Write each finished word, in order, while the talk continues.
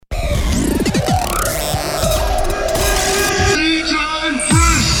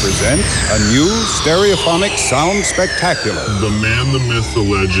presents a new stereophonic sound spectacular. The man, the myth, the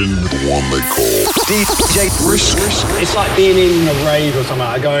legend, the one they call DJ Brisk. It's like being in a rave or something,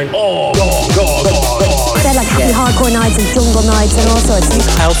 like going, oh, God. They're like happy hardcore nights and jungle nights and all sorts.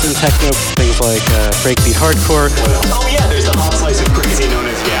 House and techno, things like breakbeat hardcore. Oh yeah, there's the hot slice of crazy known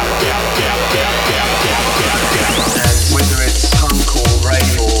as And whether it's punk or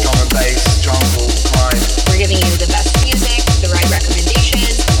rave or drum and bass, jungle, grind. We're giving you the best music, the right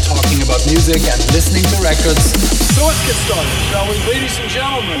recommendations. Talking about music and listening to records. So let's get started, shall we? Ladies and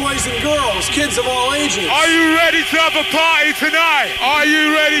gentlemen, boys and girls, kids of all ages. Are you ready to have a party tonight? Are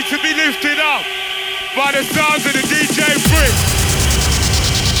you ready to be lifted up by the sounds of the DJ Brisk?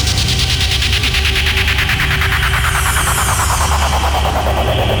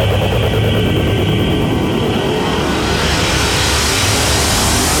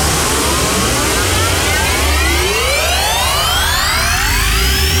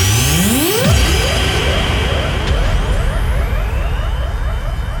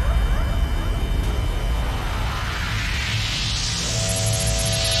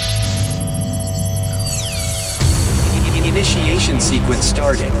 Initiation sequence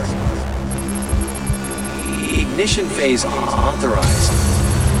starting. Ignition phase authorized.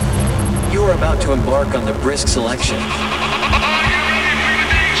 You are about to embark on the Brisk selection.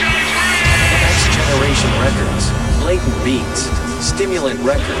 Next generation records, blatant beats, stimulant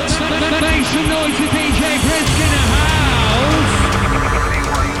records. Make some noise for DJ Brisk in the house.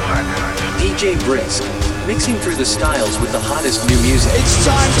 DJ Brisk, mixing through the styles with the hottest new music. It's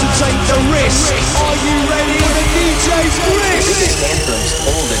time to take the risk. Are you ready for the DJ's Brisk? Biggest anthems,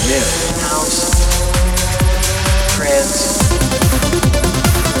 old and new. House, trance,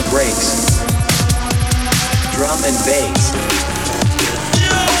 breaks, drum and bass,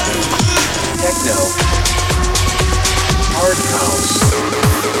 techno, hard house,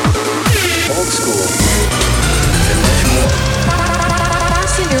 old school, and much more.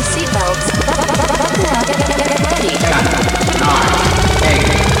 Fasten your seatbelts. Buckle up and get ready. 10, 9, 8,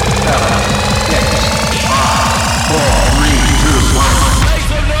 7, 6, 5, 4, 3, 2, 1. Make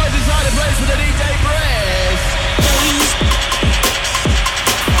some noise inside the place for the DJ Brisk.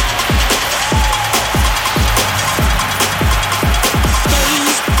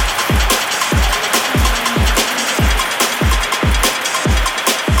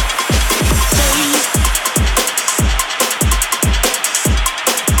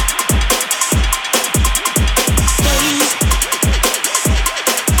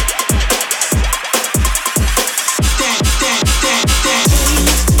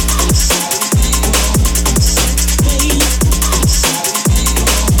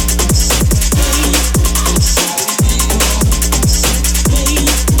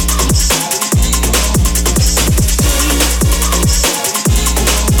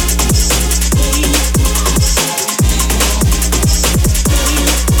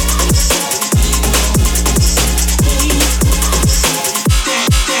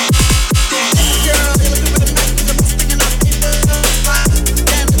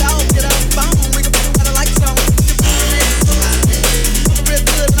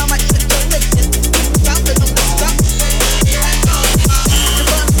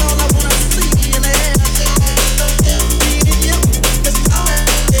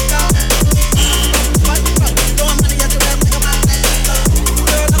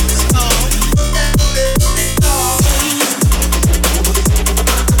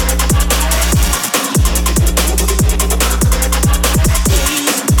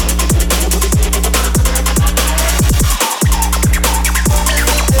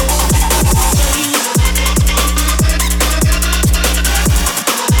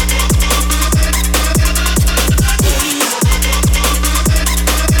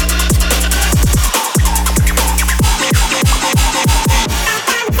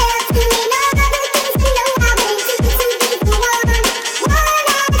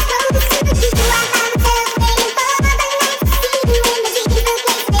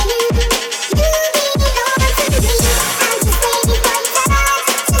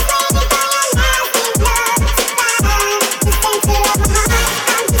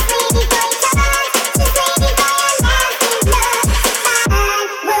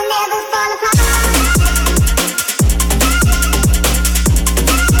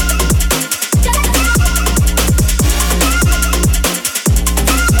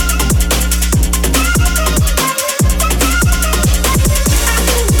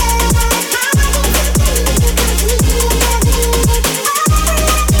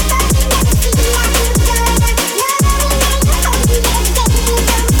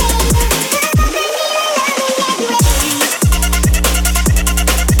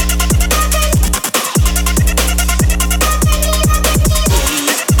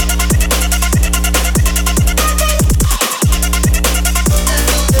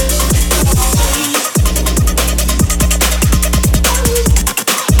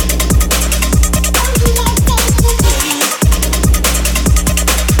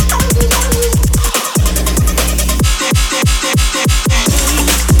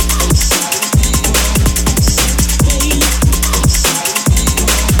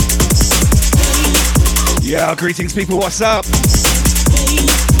 Yeah, greetings people, what's up?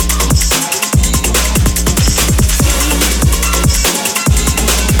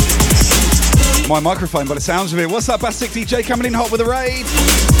 My microphone by the sounds of it. What's up, Bastic DJ coming in hot with a raid?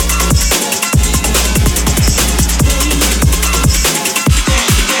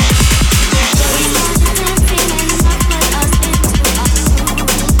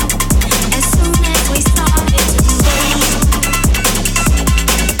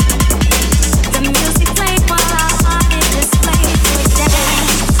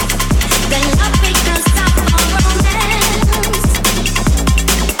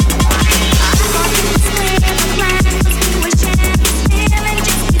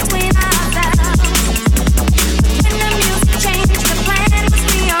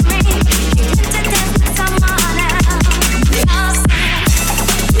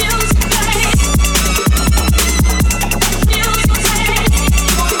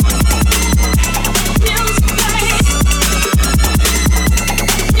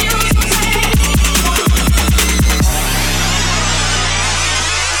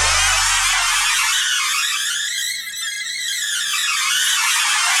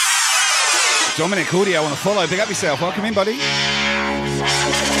 Dominic Cordy, I want to follow. Big up yourself. Welcome in, buddy.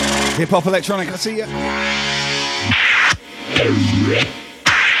 Hip Hop Electronic, I see ya.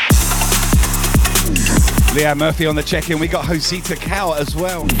 Leah Murphy on the check-in. We got Josita Cow as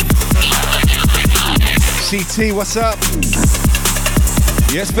well. CT, what's up?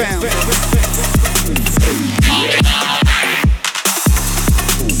 Yes, fam.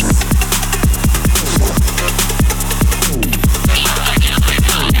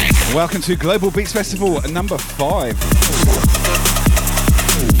 Welcome to Global Beats Festival number 5.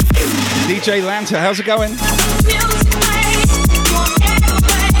 DJ Lanta, how's it going?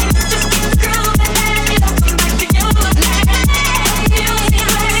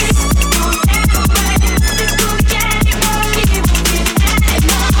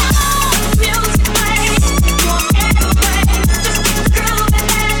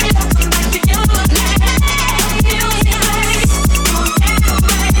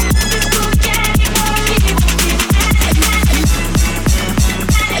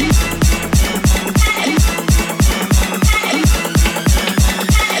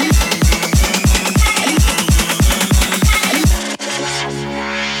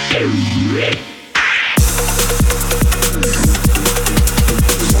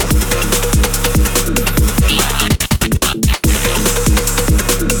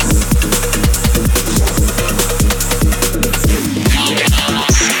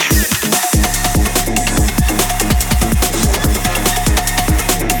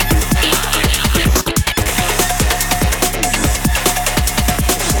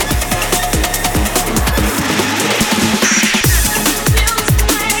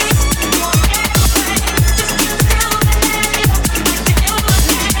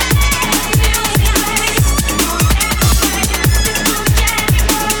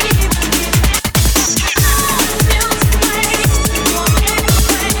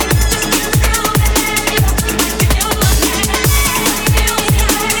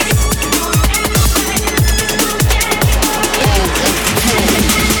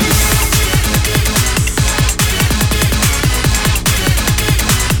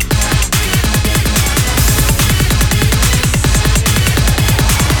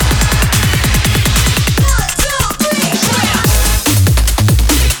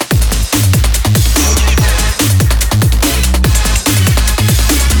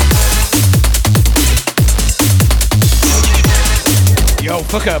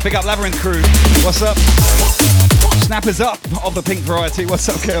 Big up Labyrinth crew. What's up? Snappers up of the pink variety. What's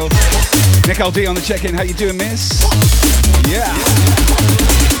up, Kel? Nick LD on the check-in. How you doing, miss? Yeah.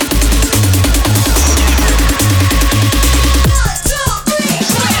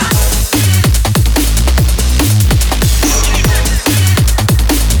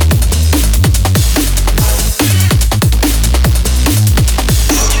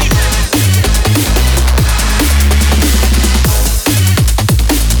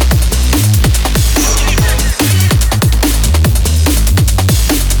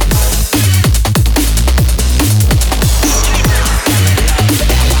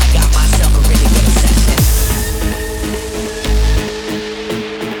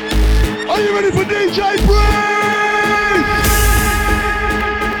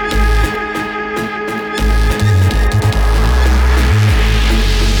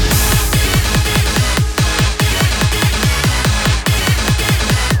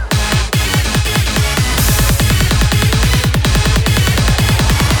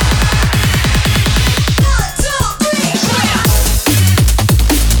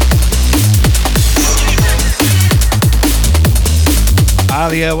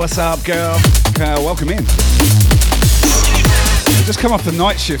 Natalia, what's up, girl? Welcome in. I just come off the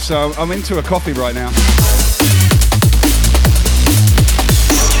night shift, so I'm into a coffee right now.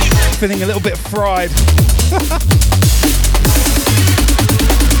 Feeling a little bit fried.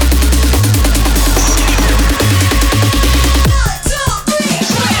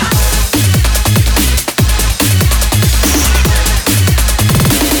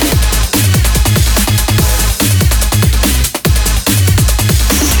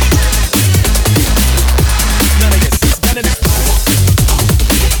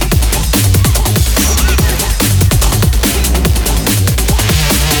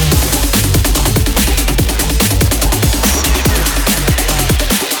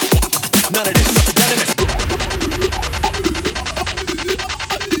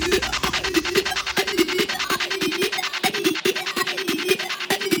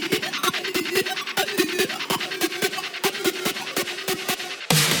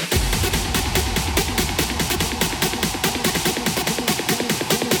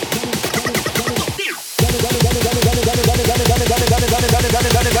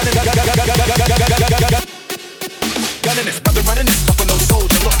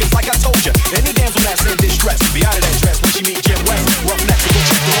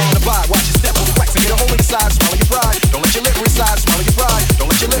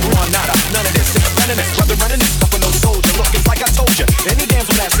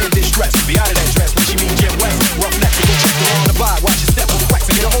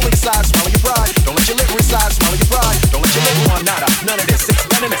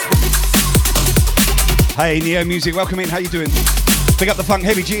 Hey, Neo Music, welcome in. How you doing? Big up the Funk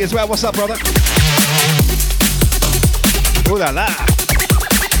Heavy G as well. What's up, brother? Ooh la la.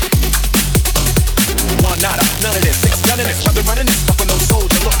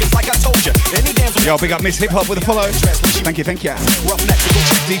 Yo, big up Miss Hip Hop with a follow. Thank you, thank you.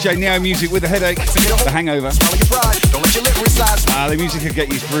 DJ Neo Music with a headache. The hangover. The music could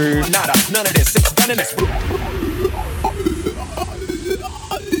get you through. None of this.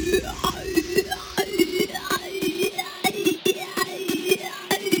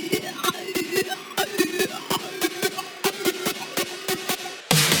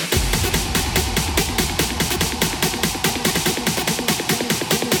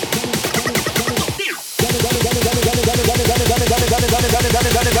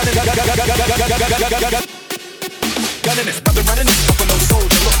 Gunning this, brother running this, up with no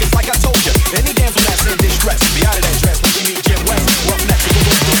soldier. Look, it's like I told you. Any damsel that's in distress, be out of that dress when she meet Jim West. Rough neck, you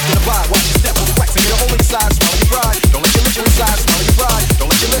go to the vibe. Watch your step, flex and get a hole inside. Swallow your pride. Don't let your liquor inside. Swallow your pride. Don't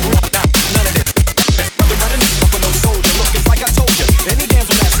let your liquor run. Nah, none of this. Brother running this, up with no soldier. Look, it's like I told you. Any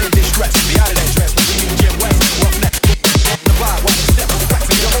damsel that's in distress, be out of that dress when she meet Jim West. Rough neck, you go to the vibe. Watch your step, flex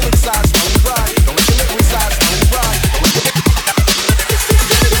and get a hole inside. Swallow your pride. Don't let your liquor inside. Swallow your pride.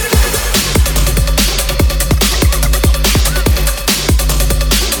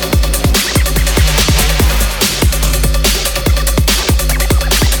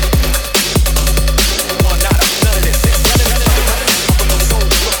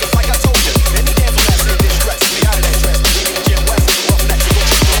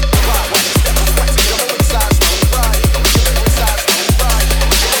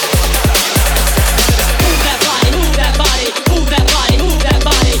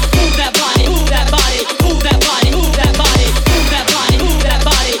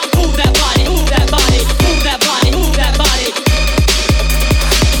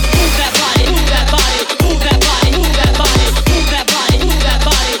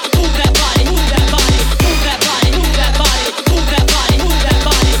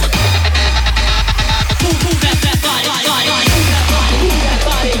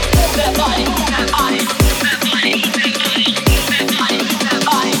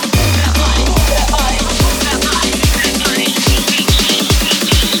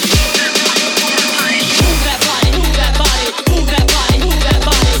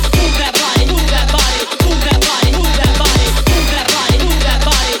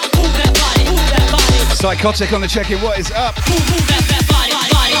 Psychotic on the check-in, what is up?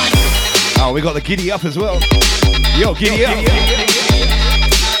 Oh, we got the giddy up as well. Yo, giddy up.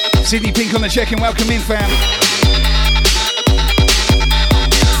 Sydney Pink on the check-in, welcome in, fam.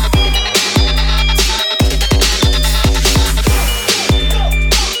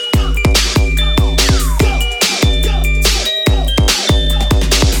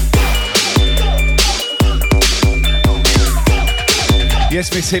 Yes,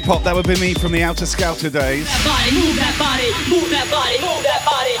 Miss Hip Hop, that would be me from the Outer Scouter days. Move that body, move that body, move that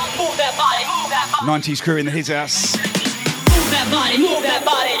body, move that body, move that body, move that body. 90s crew in his house. Move that body, move that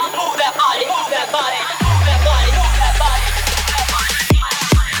body, move that body, move that body, move that body, move that body.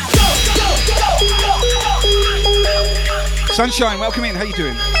 Sunshine, welcome in. How you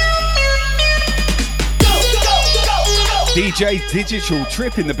doing? DJ Digital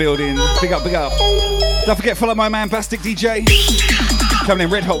Trip in the building. Big up, big up. Don't forget, follow my man Bastic DJ. Coming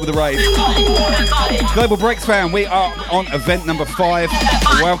in red hot with the rave. Global Breaks fan, we are on event number 5.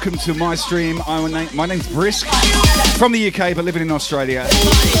 Welcome to my stream. My name's Brisk. From the UK, but living in Australia.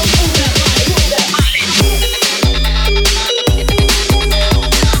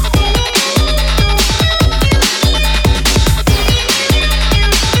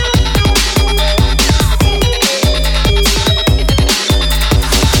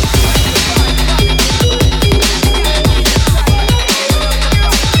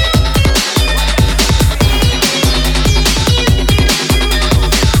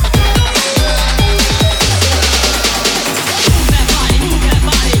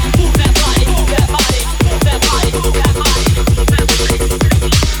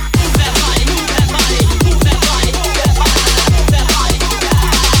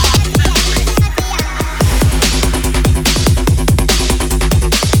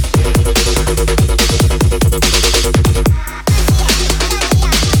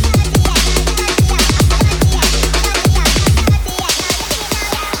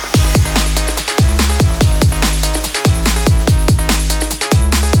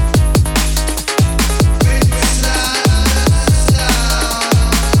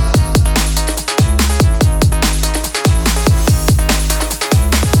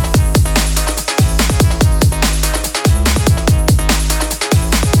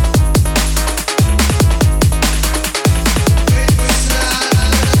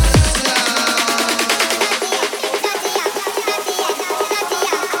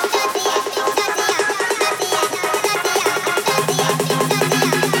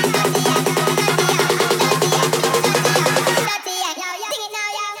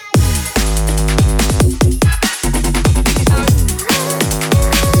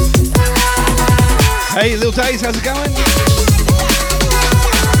 Hey, Lil Days, how's it going?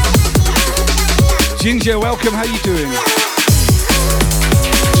 Ginger, welcome, how you doing?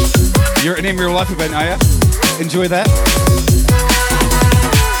 You're at an In Real Life event, are you? Enjoy that.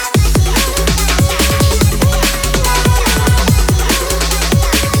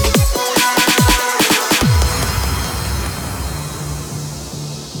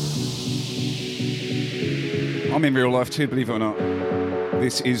 I'm in real life too, believe it or not.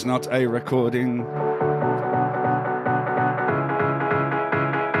 This is not a recording.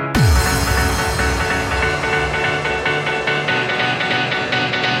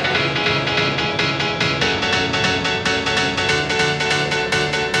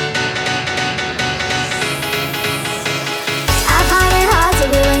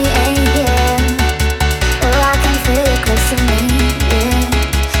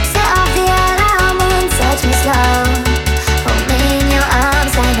 Hold me in your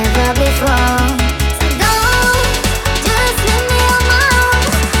arms like never before.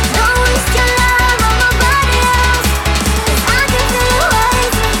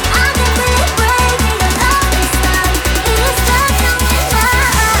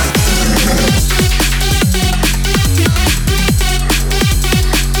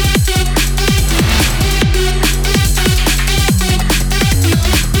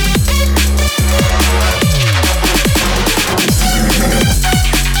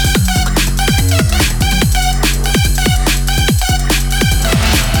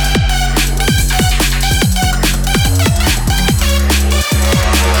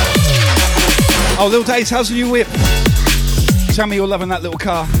 Oh, Lil Days, how's the new whip? Tell me you're loving that little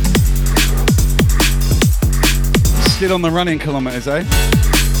car. Still on the running kilometers, eh?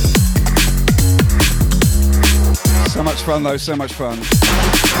 So much fun though, so much fun.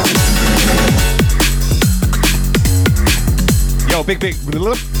 Yo,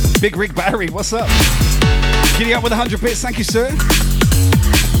 Big Rig Barry, what's up? Giddy up with 100 bits, thank you, sir.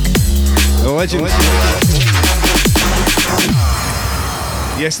 Legend.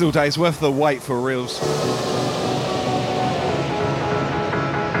 Yes, Lil Days, worth the wait for reals.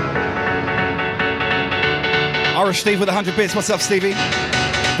 Irish Steve with 100 bits, what's up, Stevie?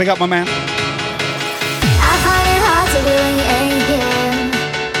 Big up, my man. I find it hard to believe you ain't here.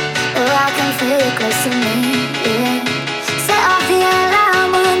 Oh, I can feel you close to me, yeah. Set off the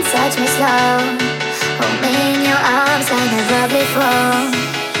alarm and touch me slow. Hold me in your arms like never before.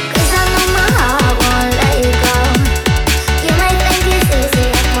 'Cause I know my heart won't let you go. You may think it's easy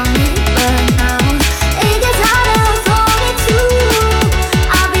for me, but no. It gets harder for me too.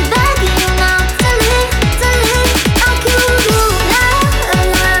 I'll be begging you now to live like you do.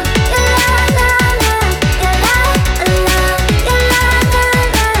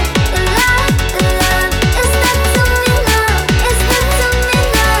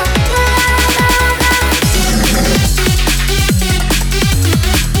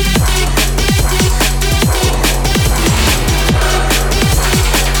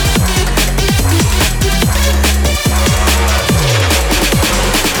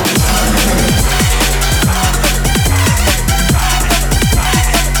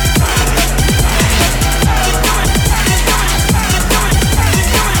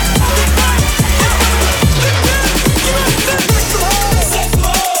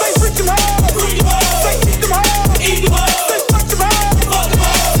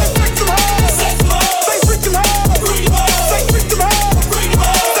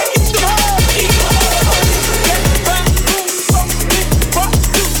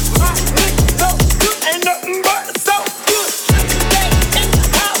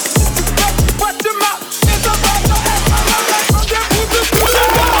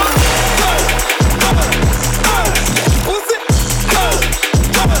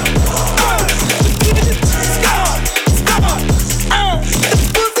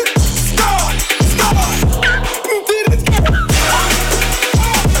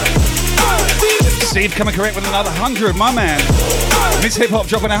 coming correct with another 100, my man. Miss Hip Hop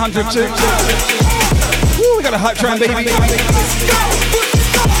dropping 100 too. Woo, we got a hype train, baby.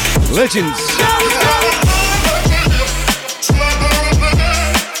 Legends.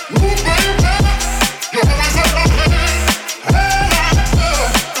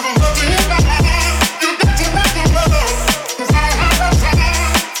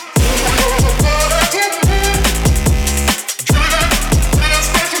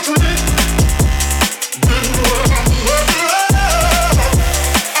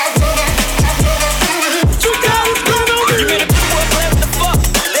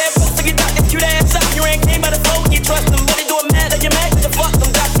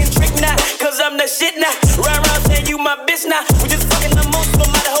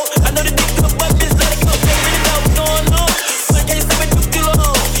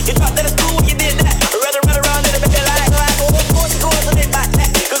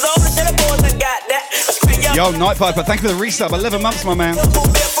 Yo, Night Viper, thank you for the resub. 11 months, my man.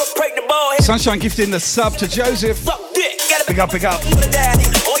 Sunshine gifting the sub to Joseph. Big up, big up.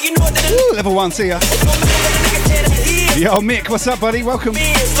 Woo, level 1, see ya. Yo, Mick, what's up, buddy? Welcome.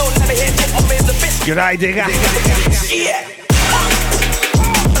 Good eye, digger. Yeah.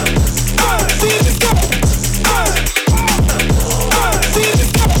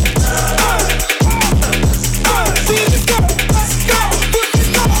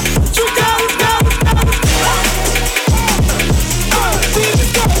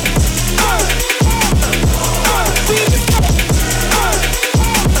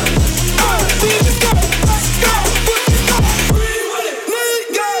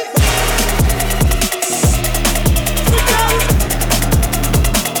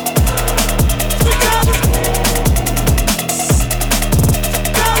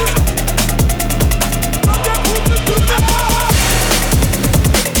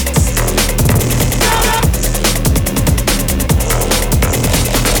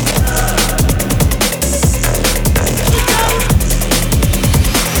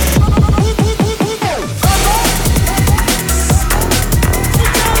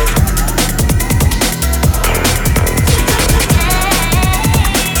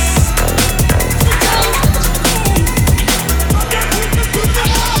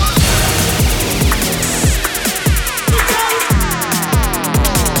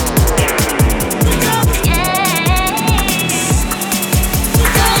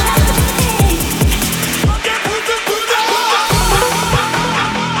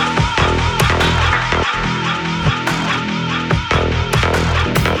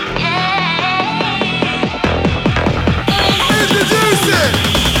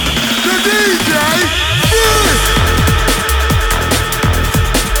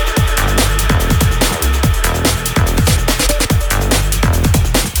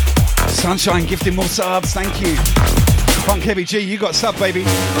 Sunshine gifting more subs, thank you. Funk Heavy G, you got sub, baby.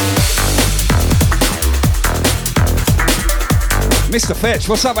 Mr. Fetch,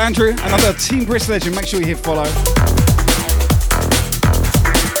 what's up, Andrew? Another Team Brisk legend, make sure you hit follow.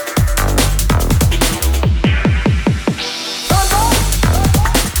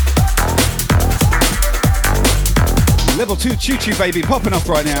 Level 2 Choo Choo, baby, popping off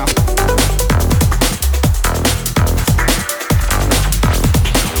right now.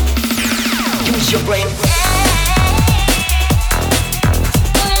 Use your brain.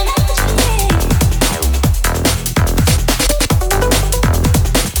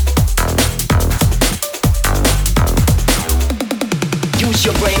 Use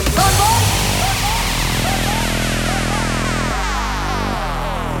your brain.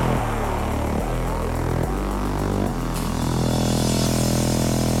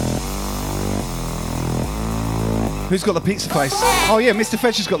 Who's got the pizza face? Oh yeah, Mr.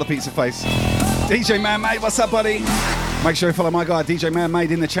 Fetch has got the pizza face. DJ Man-Made, what's up, buddy? Make sure you follow my guy, DJ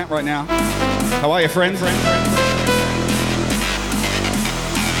Man-Made, in the chat right now. How are you, friend?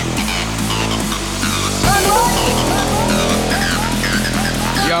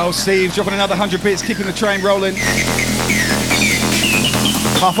 Yo, Steve, dropping another 100 bits, keeping the train rolling.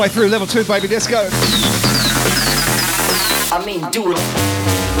 Halfway through level 2, baby, let's go. I mean, do it.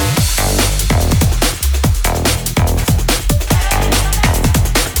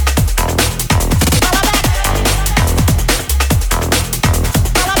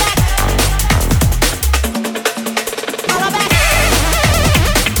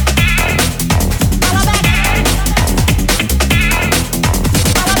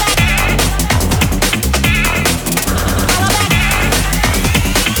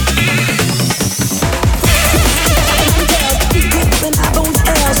 I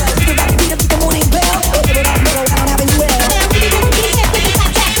don't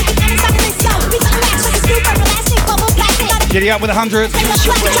up with 100.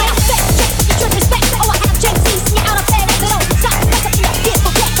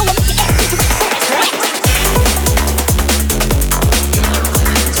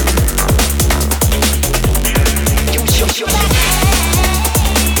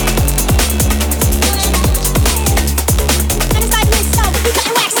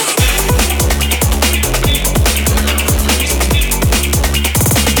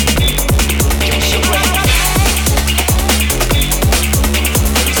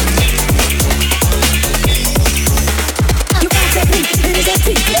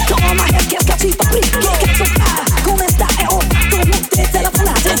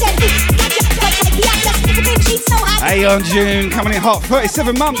 Hey on June, coming in hot,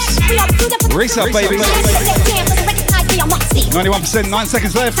 37 months. Reset, baby. 91%, 9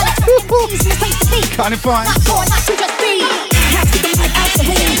 seconds left. Kind of fine.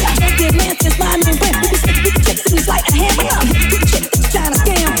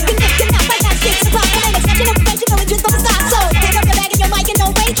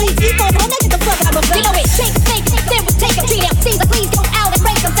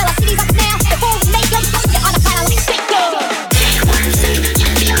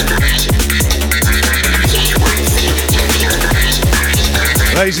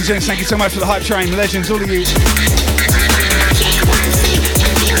 Ladies and gents, thank you so much for the hype train. Legends, all of you.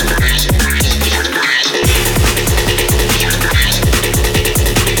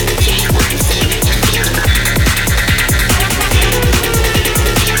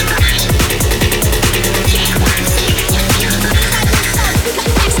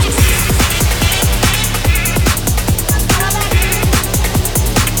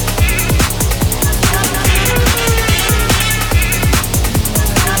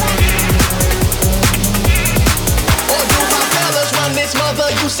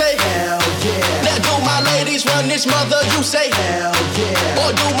 This mother, you say hell yeah.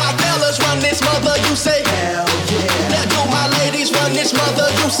 Or do my fellas run this mother, you say hell yeah. Now do my ladies run this mother,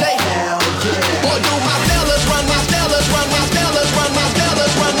 you say hell yeah. Or do my fellas run my fellas, run my fellas, run my fellas,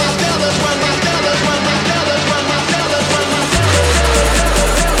 run my fellas, run my fellas, run my fellas, run my fellas, run my fellas.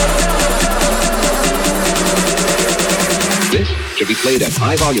 This should be played at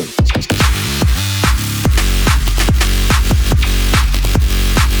high volume.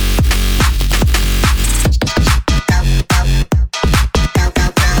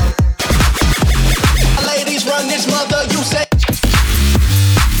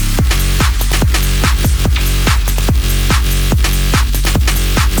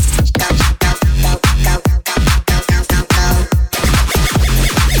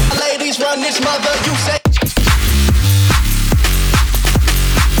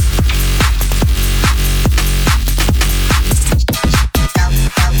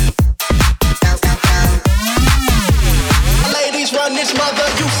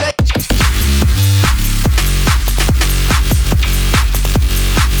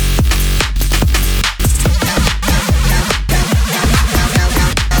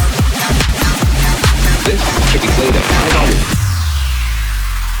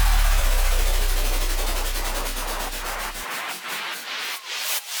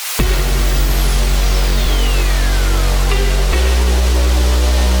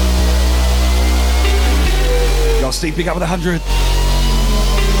 Steve, pick up with 100.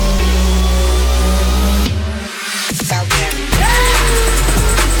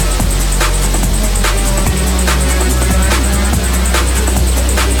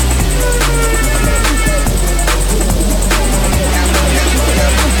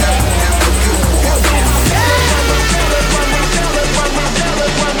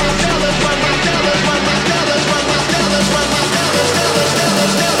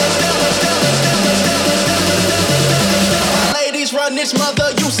 This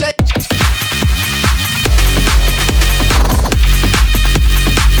mother, you say.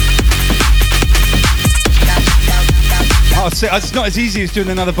 Oh, it's not as easy as doing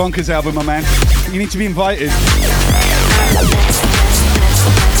another Bonkers album, my man. You need to be invited.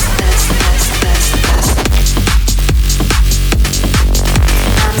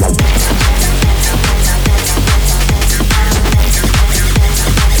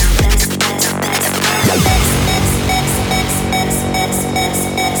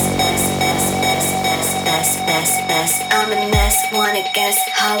 I'm a mess, wanna guess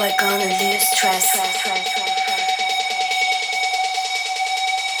how I gonna lose stress.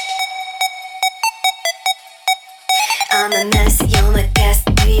 I'm a mess, you're my guest,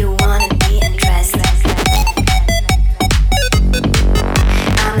 do you wanna be undressed?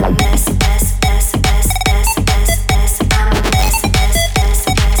 I'm a mess, mess, mess, mess, mess, mess, mess. I'm a mess, mess, mess,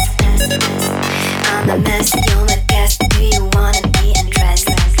 mess, mess, mess. I'm a mess, you're my guest, do you wanna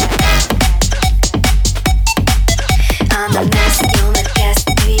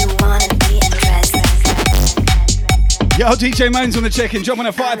Yo, DJ Moans on the check-in, jump on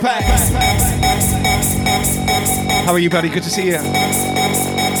a 5-pack. How are you, buddy? Good to see you.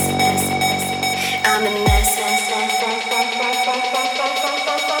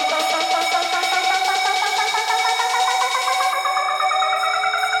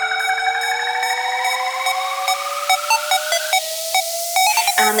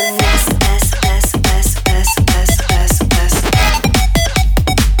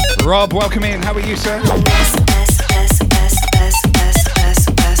 Rob, welcome in. How are you, sir?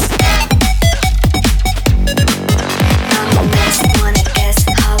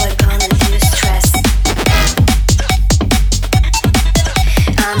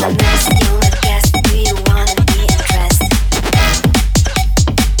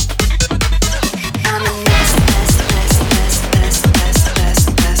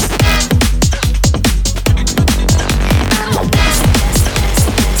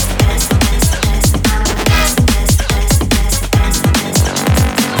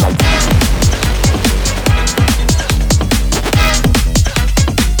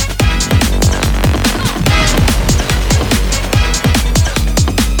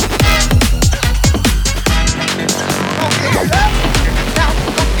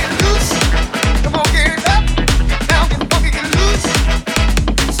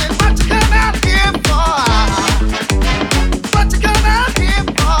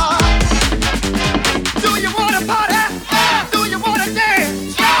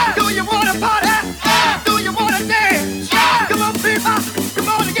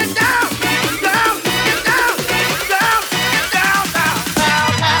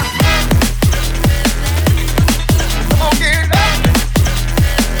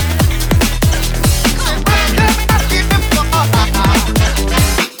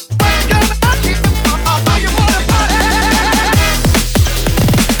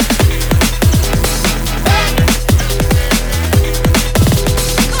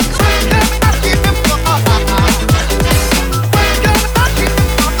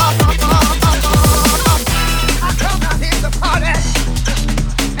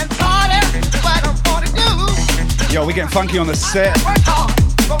 Funky on the set.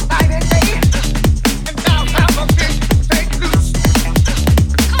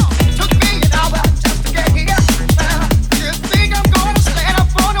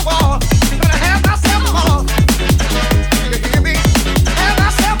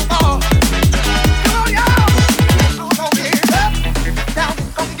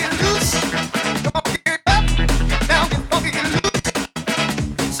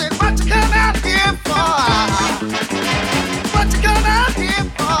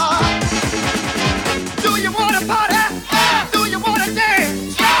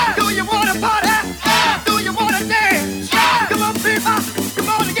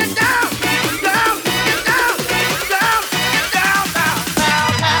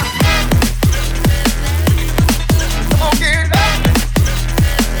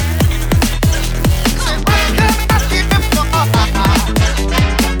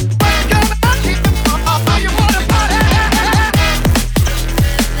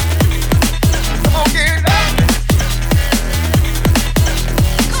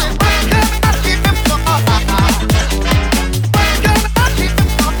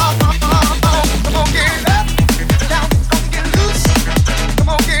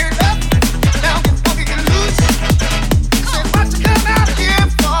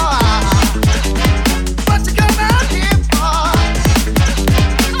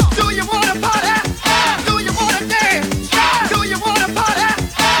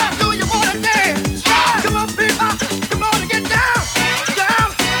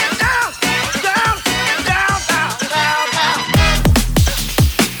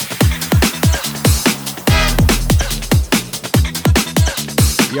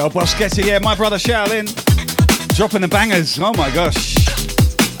 Yo, Boschetta, yeah, my brother Shaolin, dropping the bangers. Oh my gosh.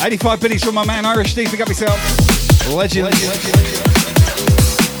 85 biddies from my man Irish Steve, pick up yourself. Legend.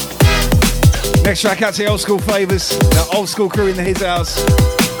 Next track out to the old school favours, the old school crew in his house.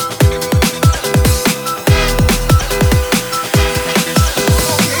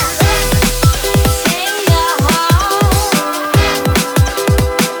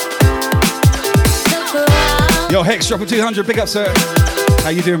 Yo, Hex, dropping 200, big up, sir. How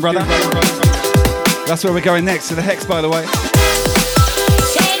you doing, brother? That's where we're going next, to the Hex, by the way.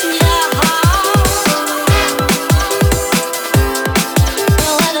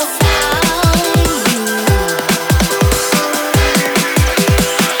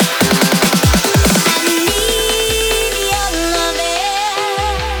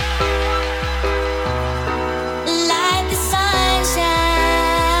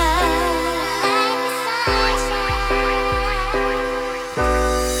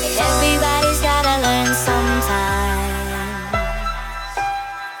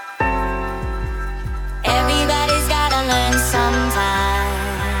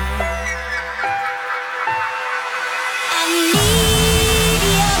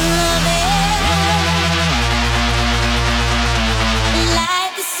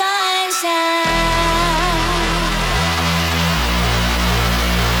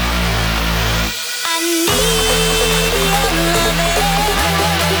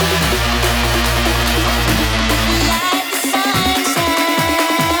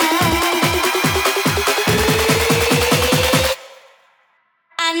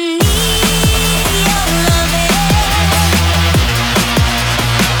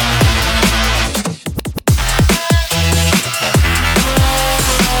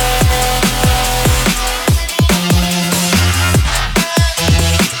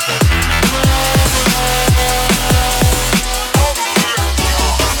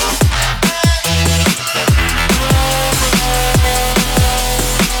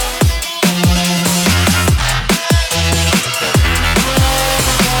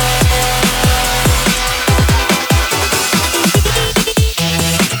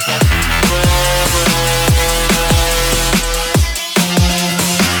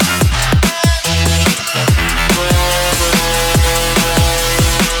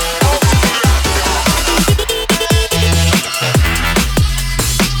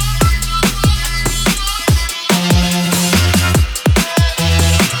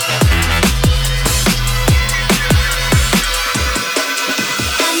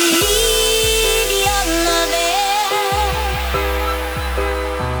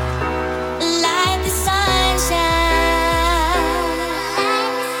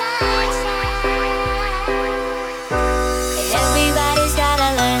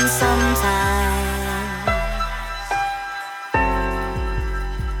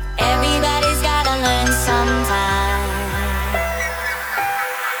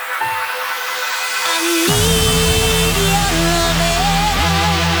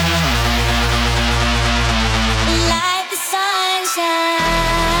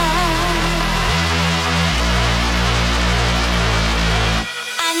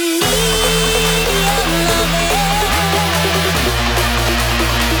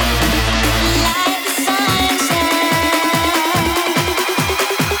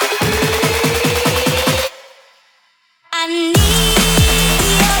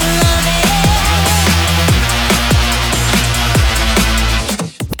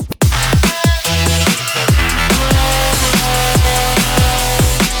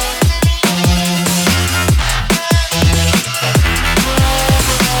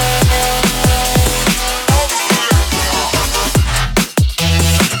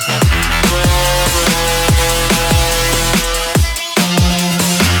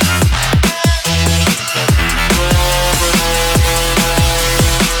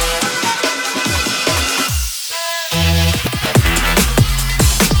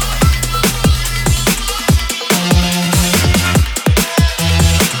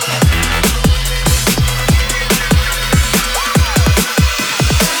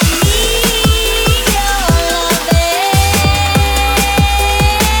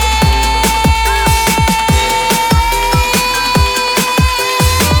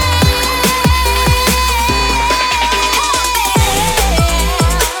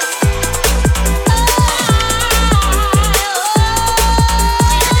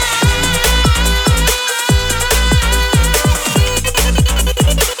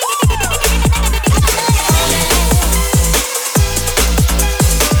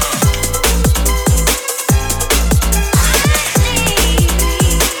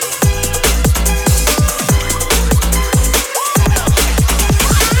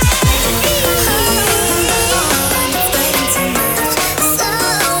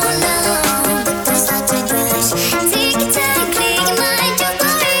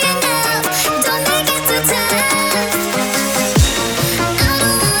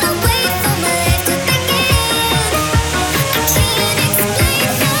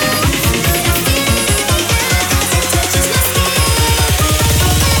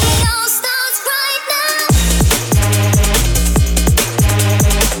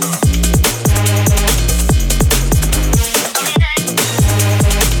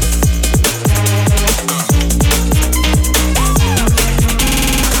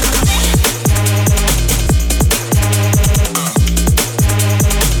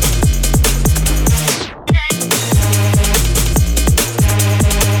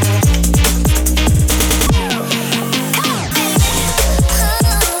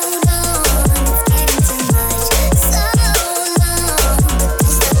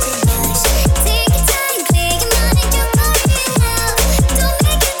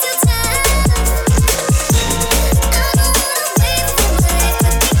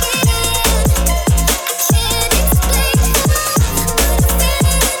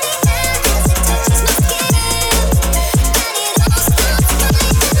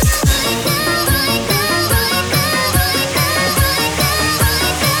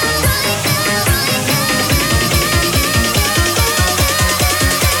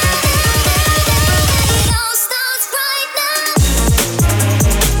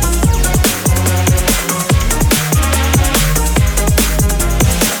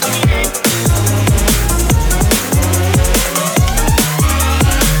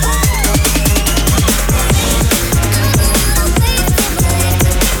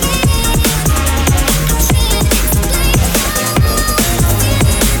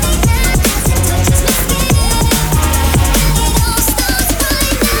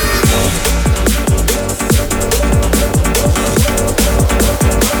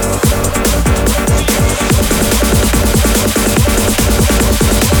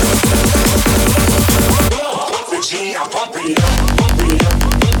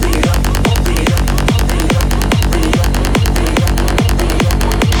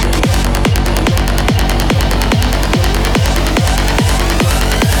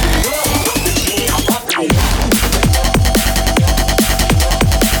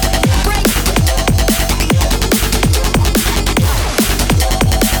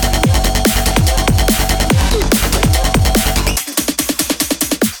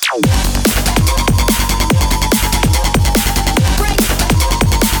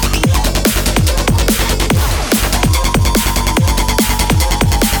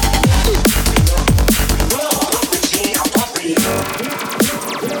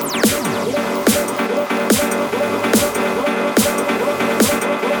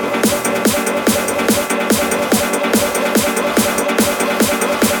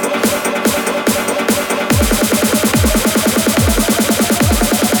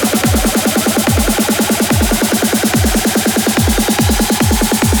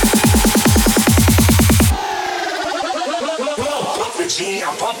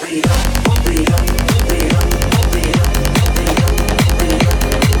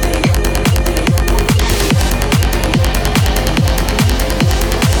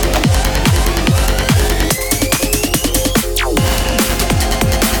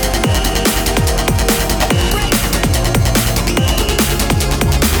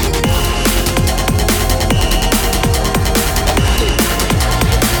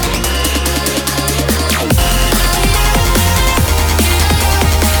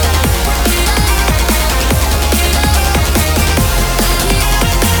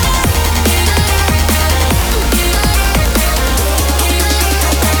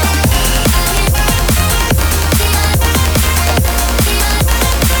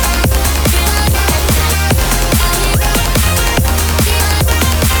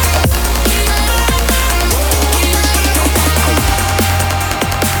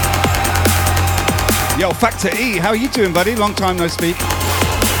 Factor E, how are you doing, buddy? Long time no speak.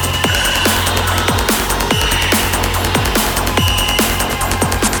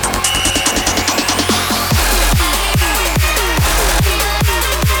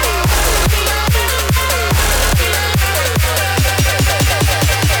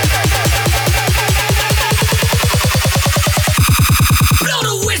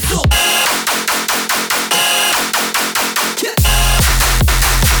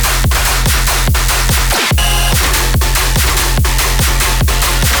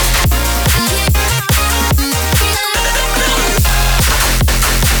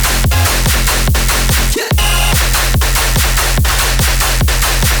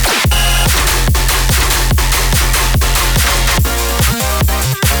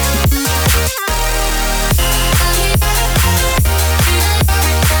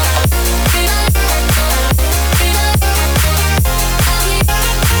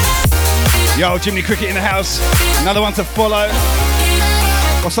 Yo, Jimmy Cricket in the house. Another one to follow.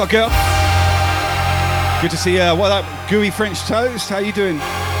 What's up, girl? Good to see you. What up, gooey French toast? How you doing?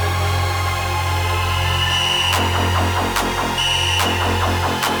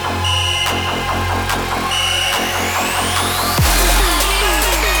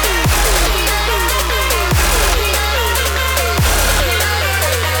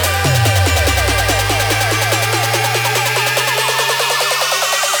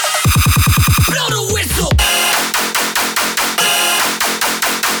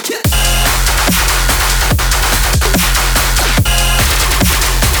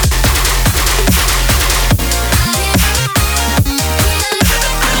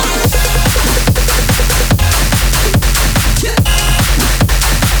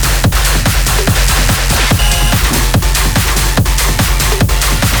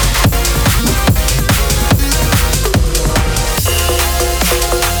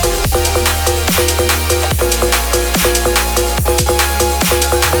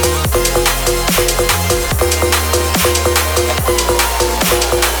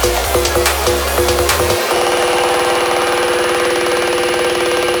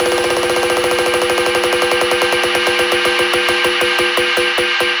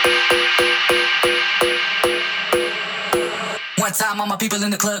 One time all my people in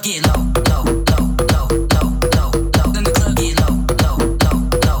the club get low, low, low, low, low, low, low. In the club get low, low, low,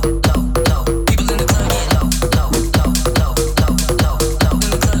 low, low, low. People in the club get low, low, low, low, low, low, low. In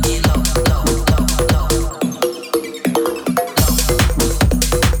the club get low, low, low, low,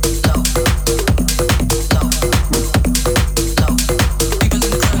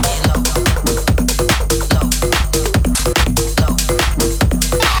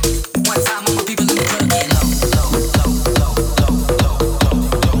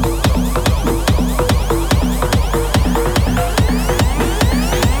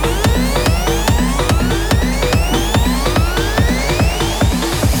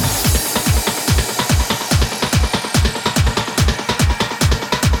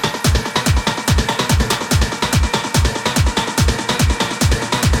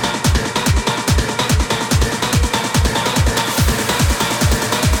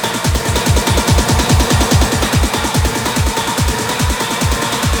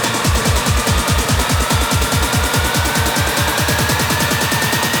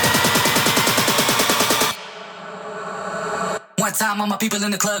 One time all my people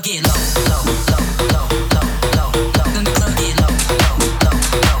in the club get low, low, low, low, low, low, low. In the club get low, low, low,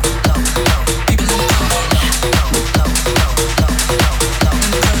 low, low, low. People in the club get low, low, low,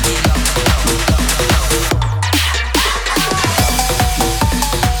 low, low, low, low. In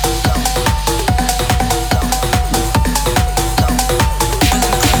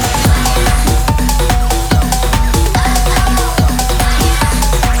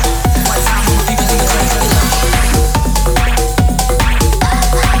the club get low, low, low,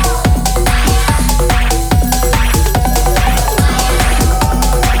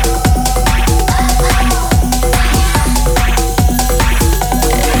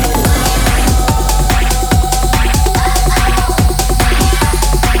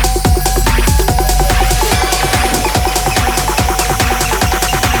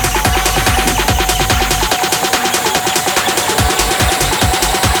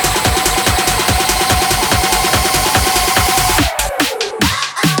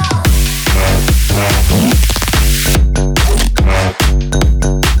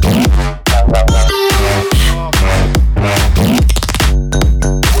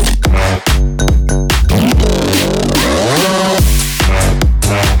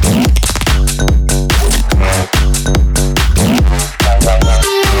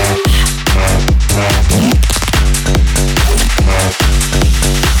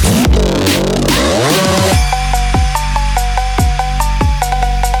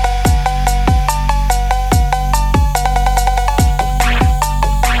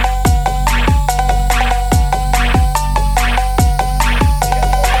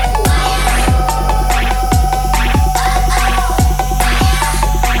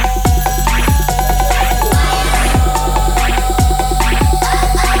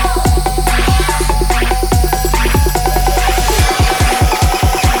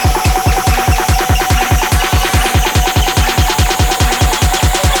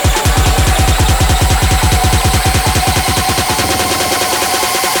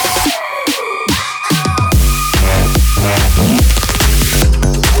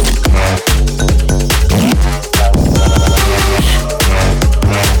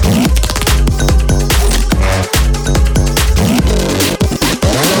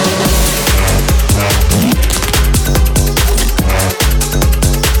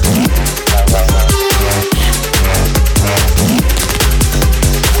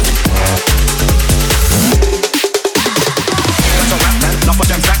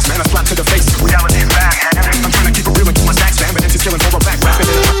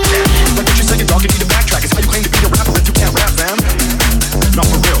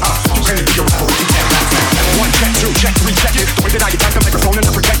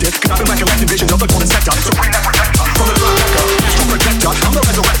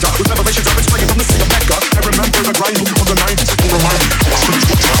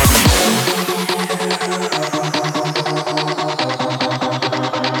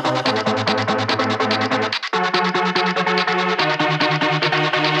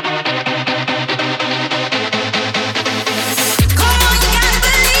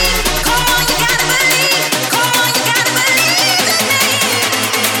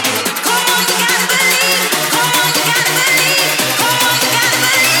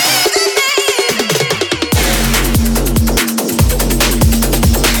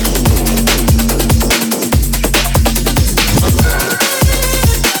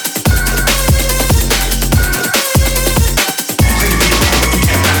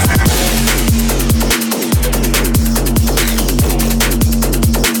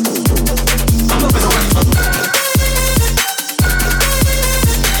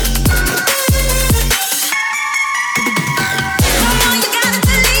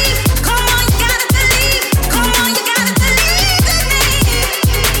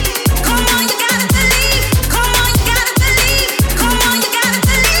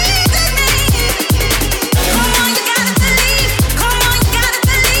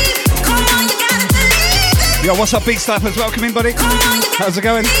 What's up, Beat Slappers? Welcome in, buddy. How's it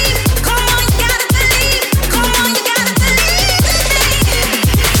going? You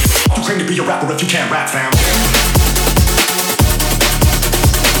claim to be a rapper if you can't rap, fam.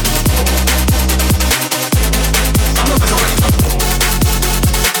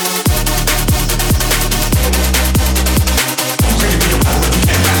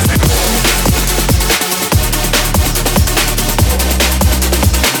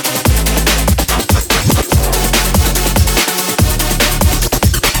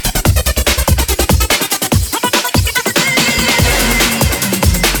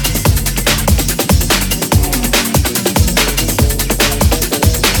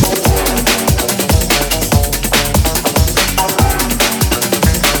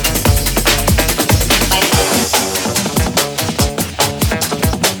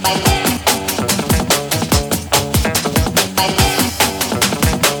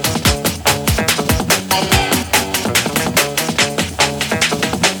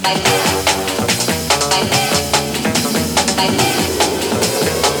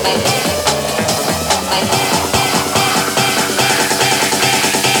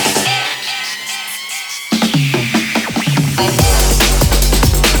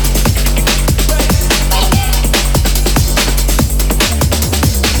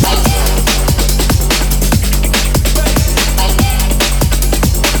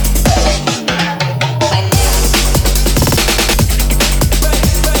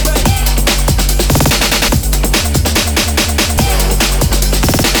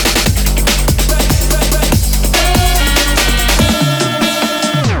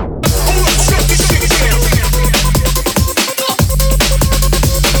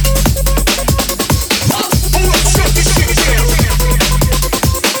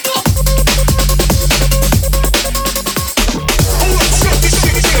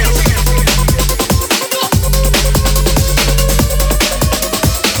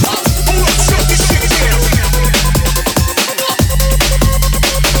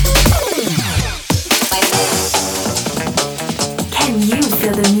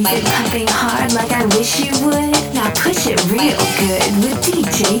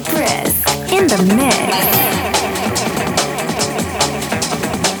 DJ Brisk in the mix.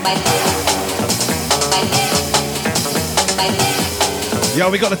 Yo,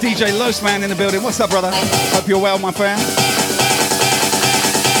 we got a DJ Los Man in the building. What's up, brother? Hope you're well, my friend.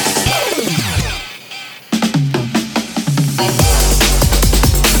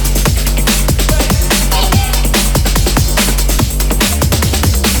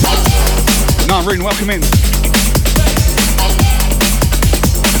 Rune, welcome in.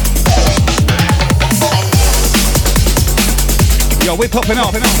 Yo, we're popping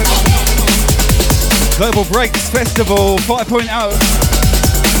off. Global Breaks Festival 5.0.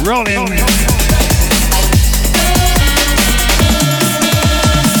 Rolling.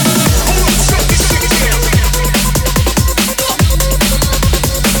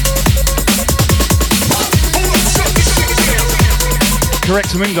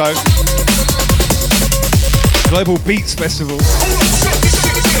 Correct Mundo. Global Beats Festival.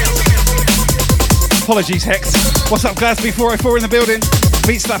 Apologies, Hex. What's up, Glasby 404 in the building?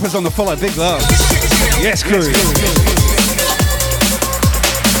 Beat Slappers on the follow. Big love. Yes, crew.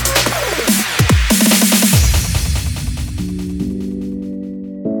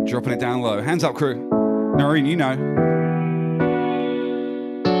 Dropping it down low. Hands up, crew. Noreen, you know.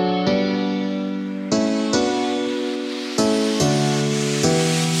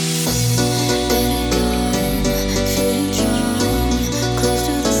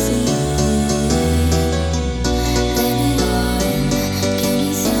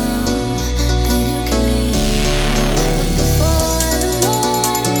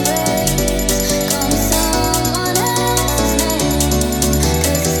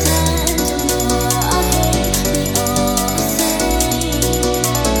 All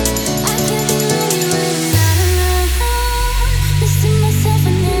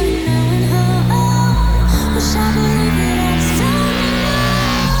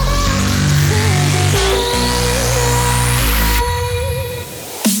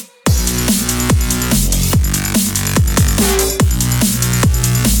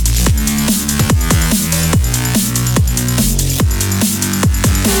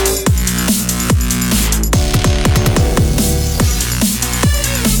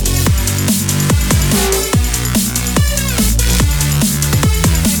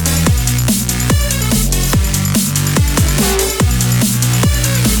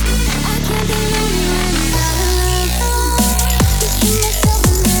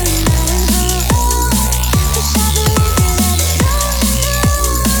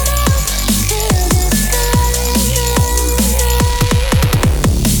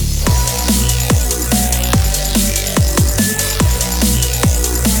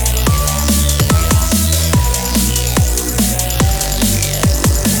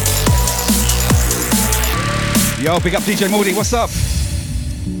go. Big up DJ Mordy. What's up?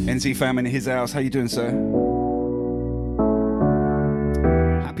 NZ fam in his house. How you doing, sir?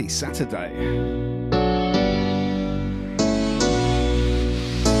 Happy Saturday.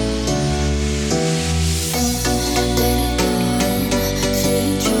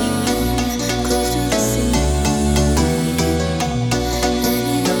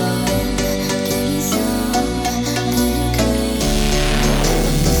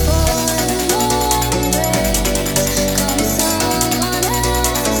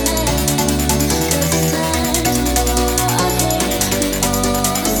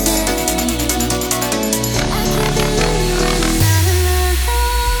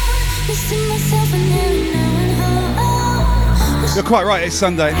 You're quite right, it's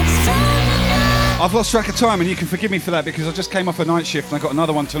Sunday. I've lost track of time and you can forgive me for that because I just came off a night shift and I got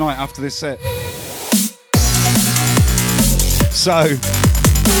another one tonight after this set. So,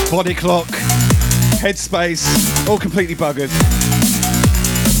 body clock, headspace, all completely buggered.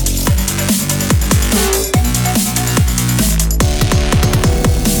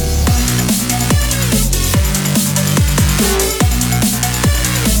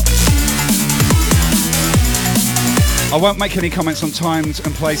 I won't make any comments on times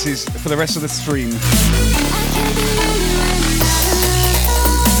and places for the rest of the stream.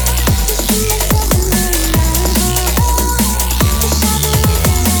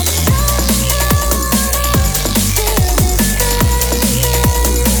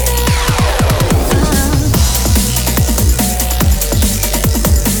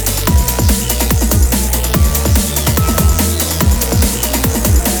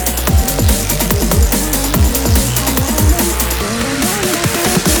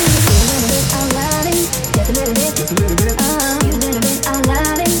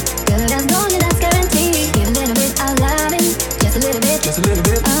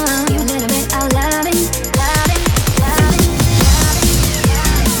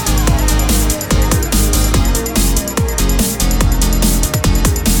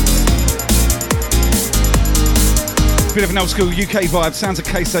 Bit of an old school UK vibe, sounds of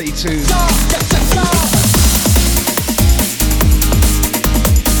Case 82.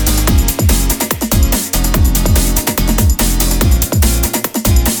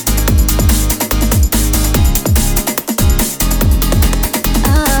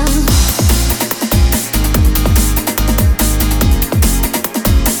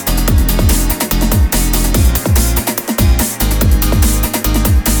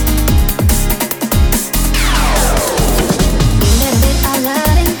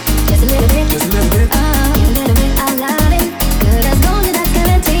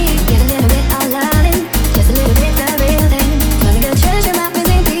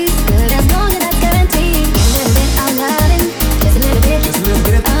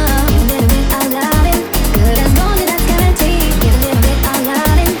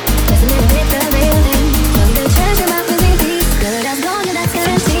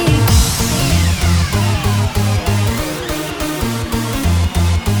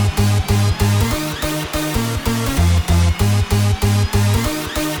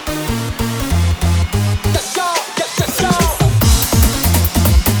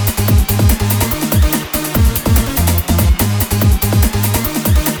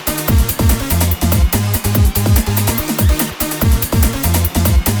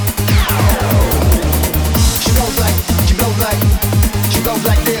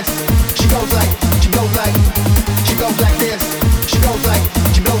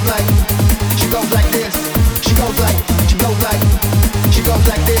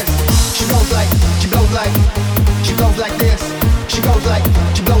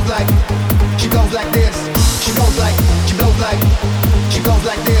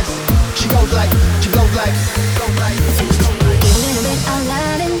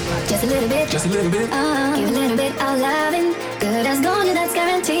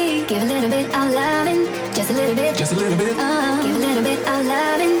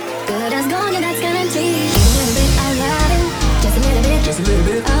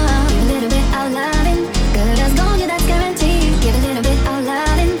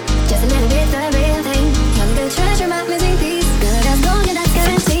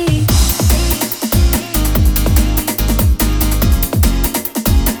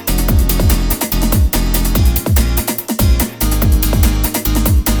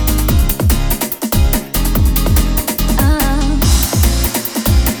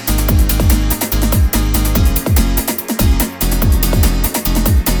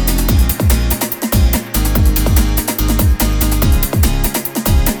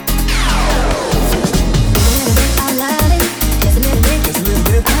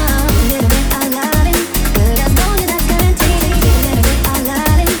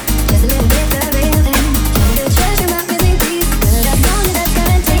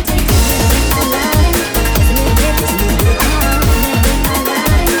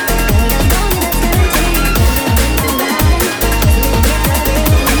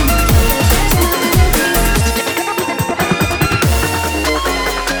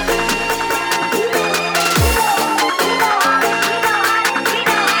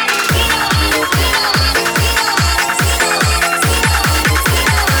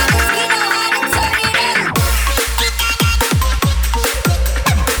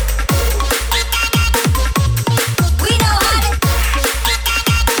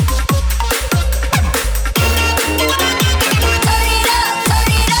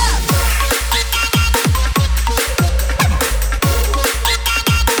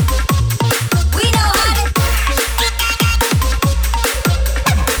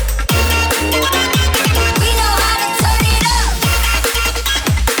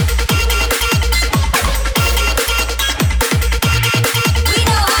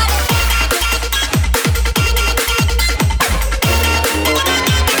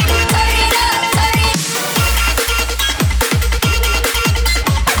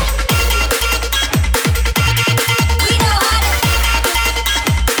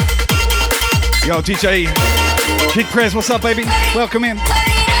 Yo, DJ Kid Prez, what's up, baby? Welcome in.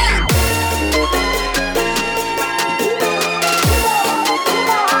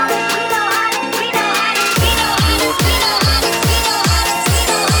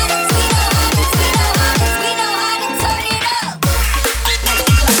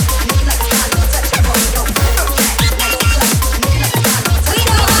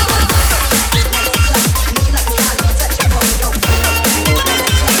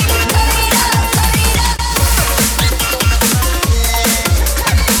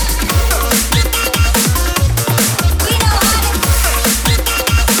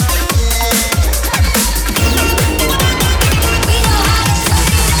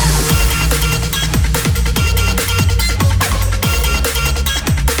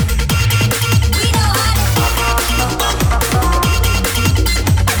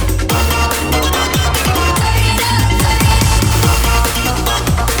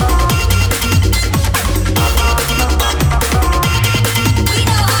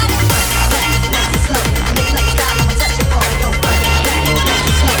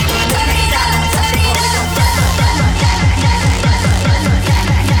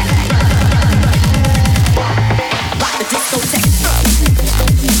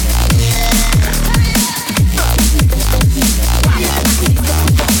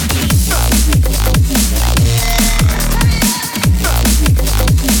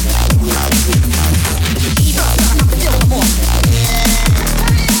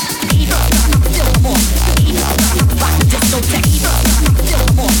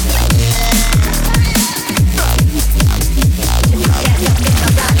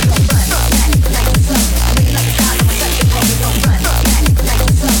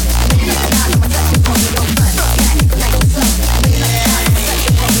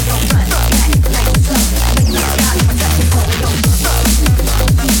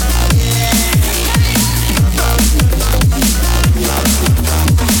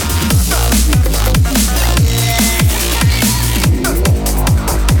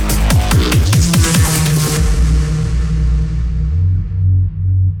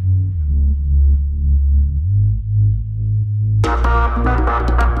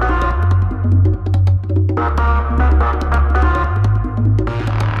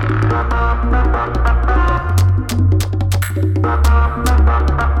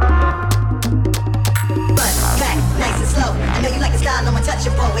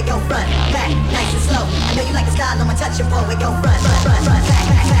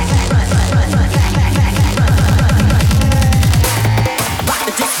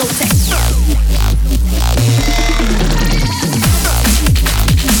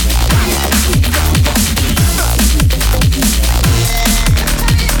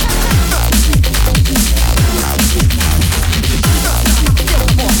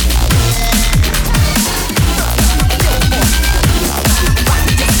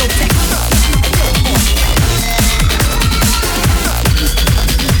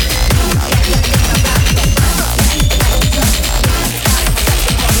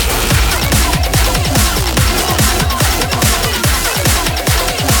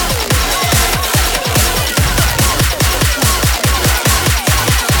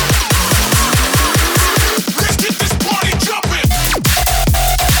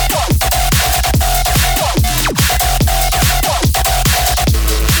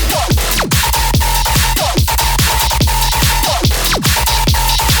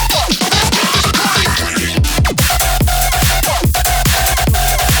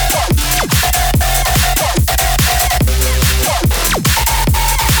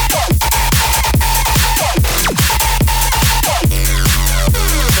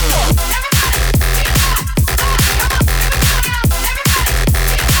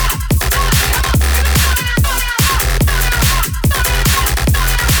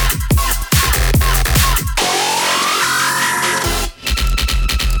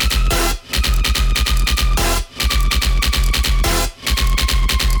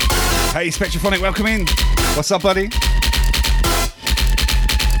 Hey, Spectrophonic, welcome in. What's up, buddy?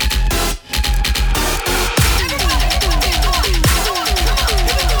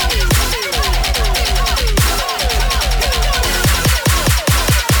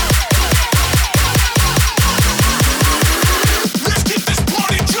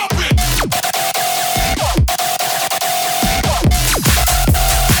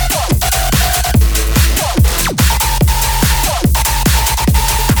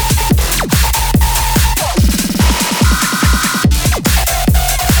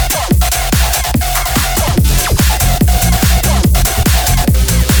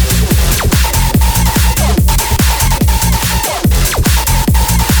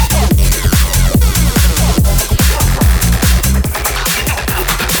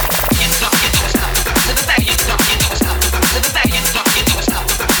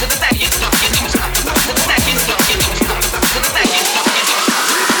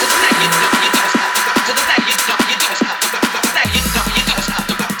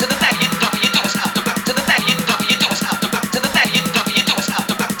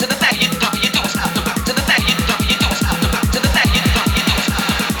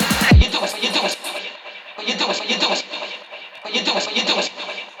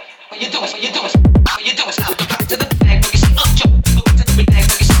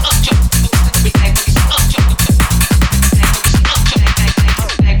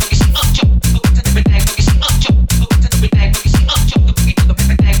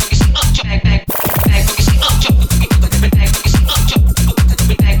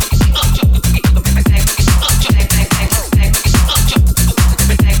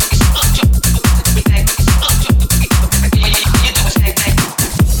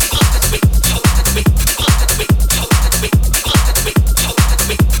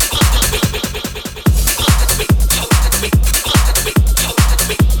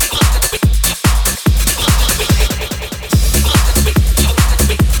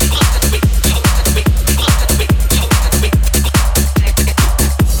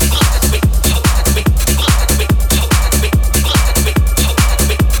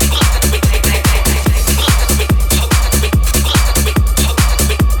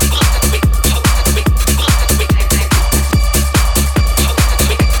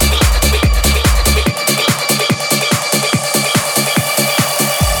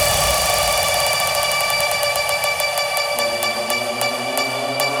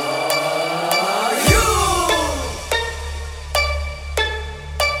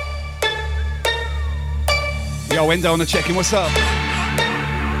 Yo, Endo on the check-in, what's up?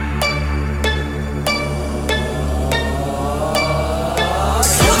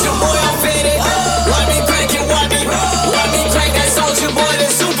 Soldier boy, I'm faded. Why me crank it? Why me crank that soldier boy? That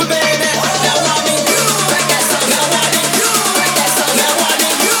Superman. Now why me crank that soldier? Now why me crank that soldier? Now why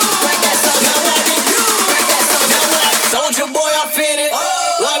me crank that soldier? Now why me crank that soldier? Now why soldier boy, I'm faded.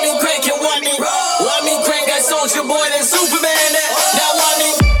 Why me crank it? Why me crank that soldier boy? That Superman. Now why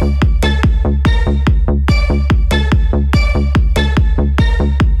me.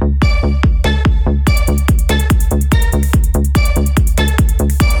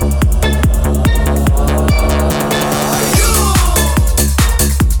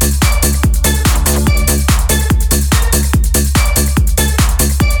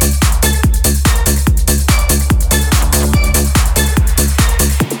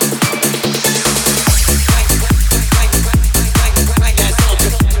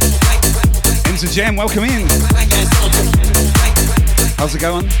 Jam, welcome in. How's it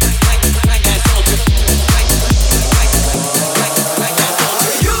going?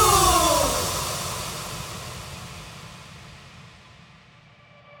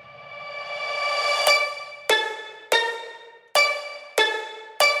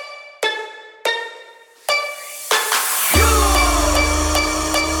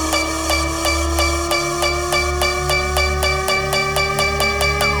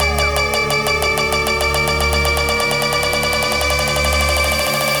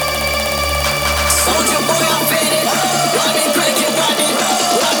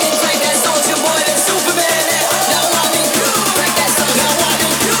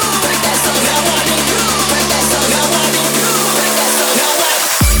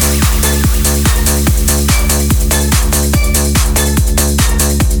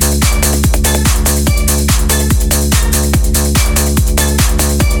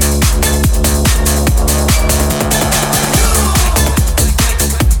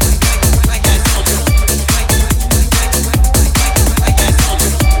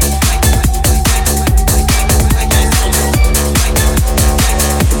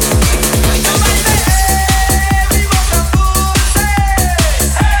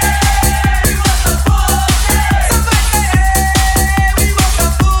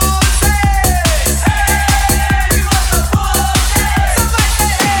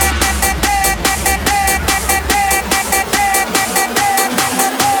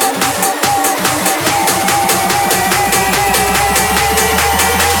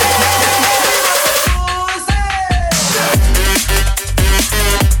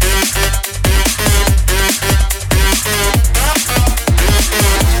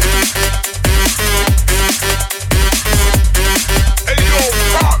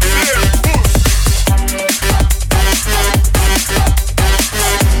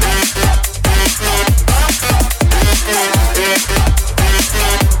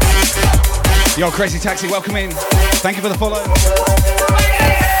 Yo, Crazy Taxi, welcome in. Thank you for the follow.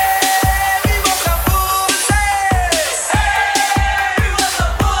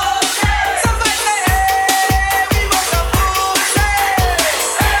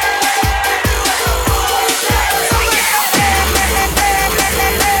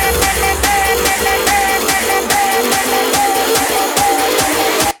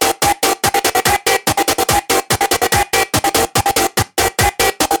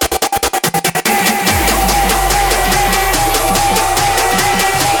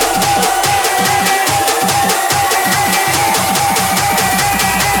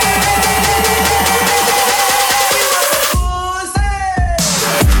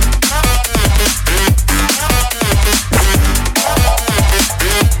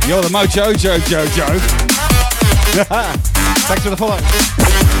 You're the Mojo Jojo. Thanks for the follow.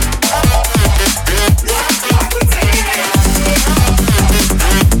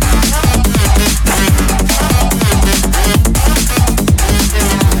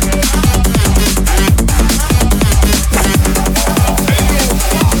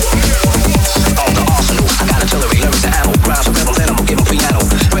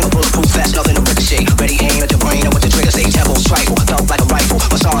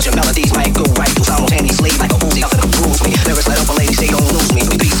 Massage your melodies might go right through simultaneously like a Uzi. Nothing to bruise me. Lyrics let up a lady say don't lose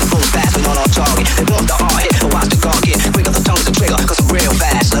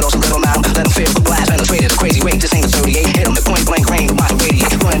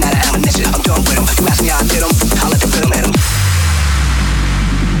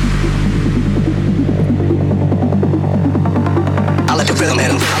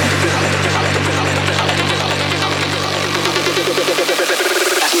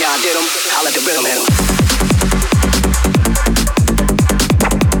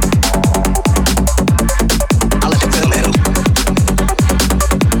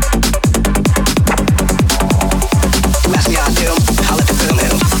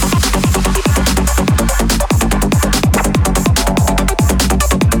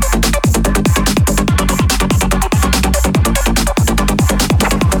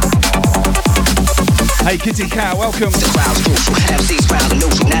Hey, Kitty Cat, welcome. The crowd's crucial, MC's crowd are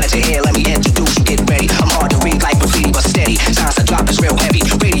neutral. Now that you're here, let me introduce you. Get ready, I'm hard to read like graffiti, but steady. Signs I drop is real heavy.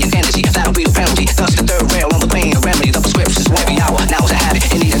 Radiant energy, that'll be the penalty. Thus the third rail on the pain, the remedy. The prescription's every hour. Now it's a habit.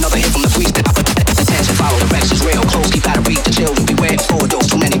 You need another hit from the freestyle. Attention, follow directions real close. Keep out of reach. The children beware. Overdose,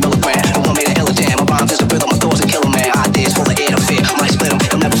 too many milligrams. No one made a illa jam. My rhymes is a rhythm. My thoughts a killer man. Ideas full of air to fear. I might split him.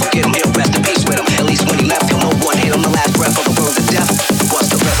 He'll never forget him. He'll rest in peace with him. At least when he left, he'll know what hit him. The last breath of the words of death. What's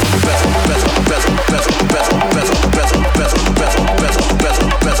the rhythm?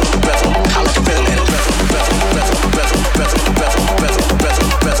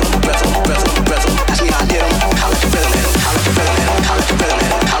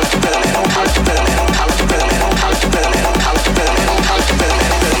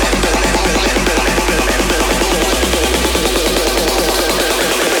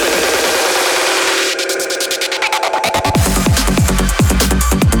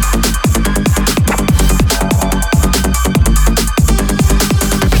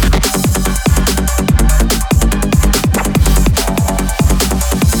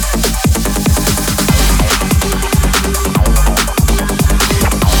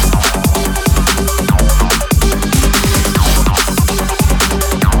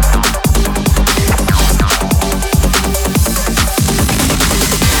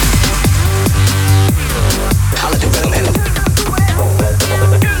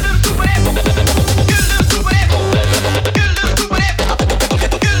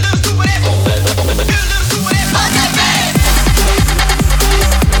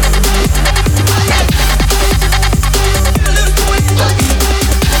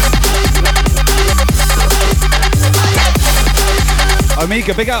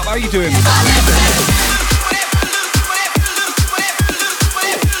 Omega, big up, how are you doing?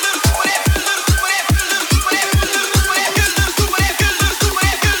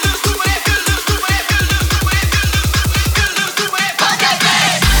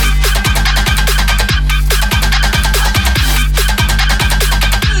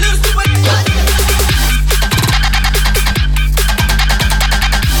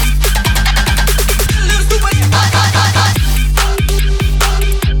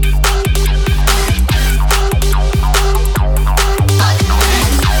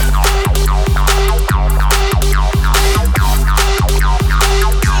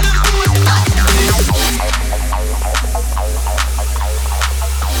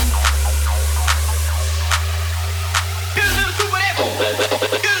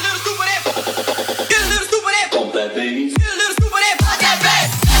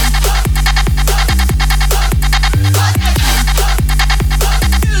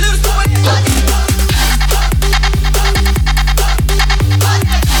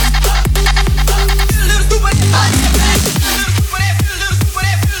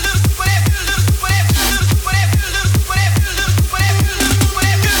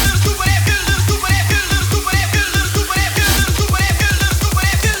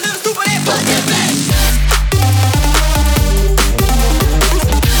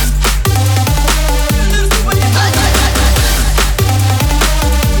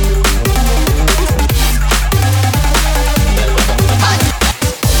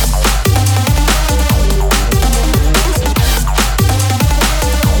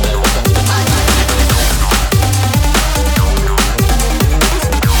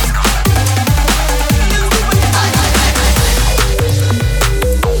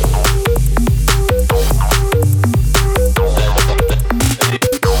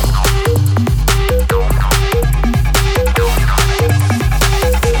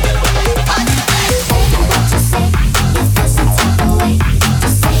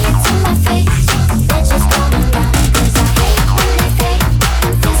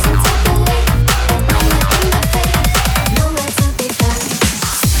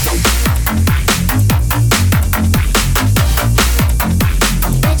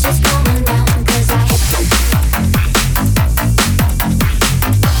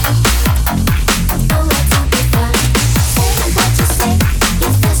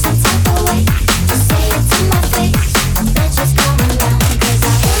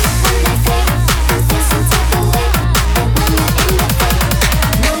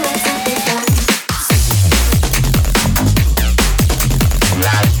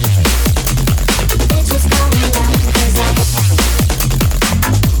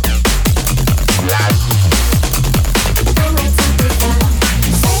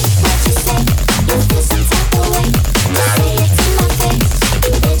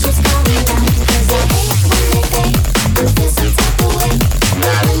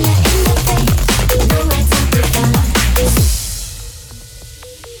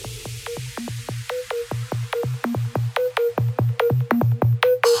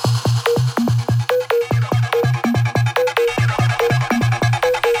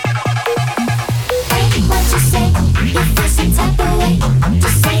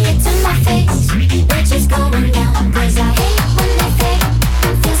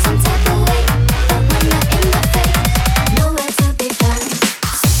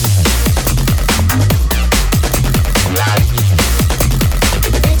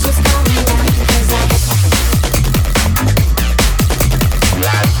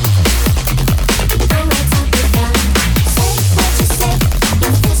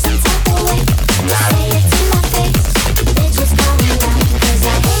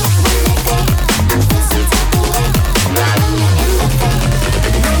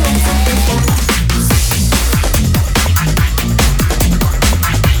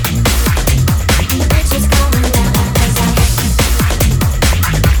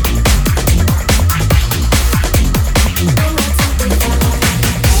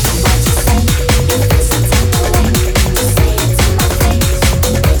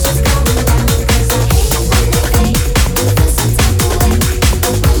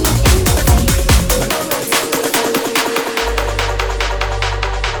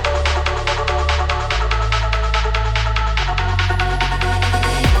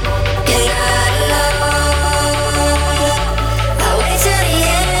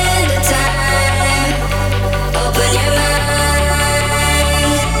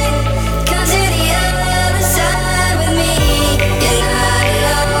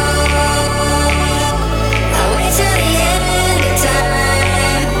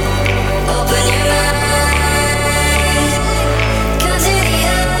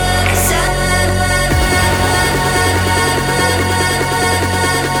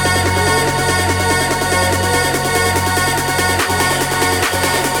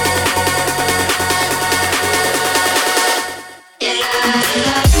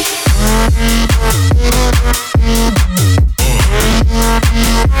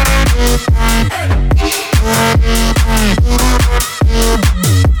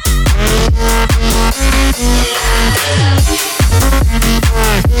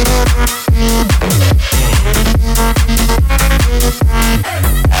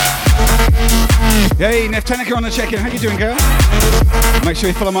 Hey, Neff Tanaka on the check-in. How you doing, girl? Make sure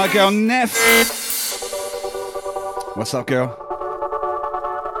you follow my girl, Neff. What's up, girl?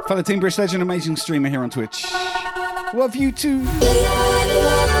 Follow Team Brisk Legend, amazing streamer here on Twitch. Love you too.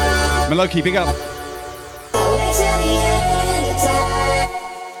 Maloki, big up.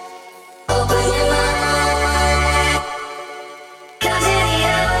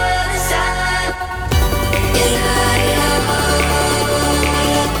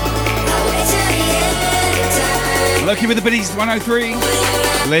 Maloki with the biddies, 103.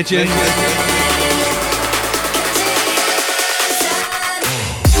 Legend.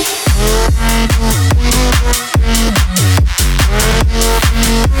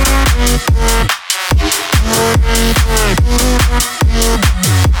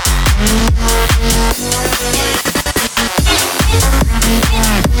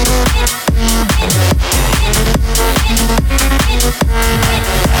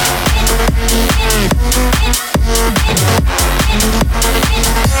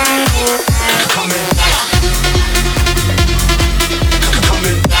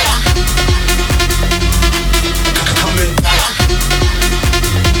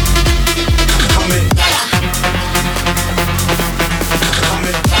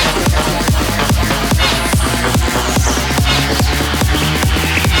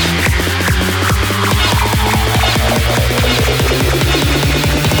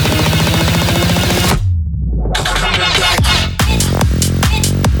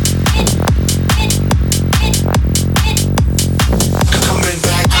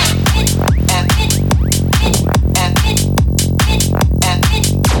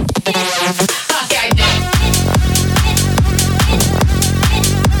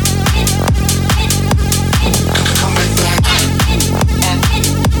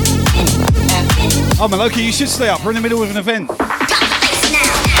 Oh, Maloki, you should stay up. We're in the middle of an event.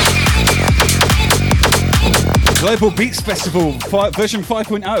 Global Beats Festival version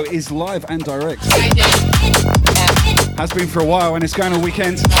 5.0 is live and direct. Has been for a while and it's going all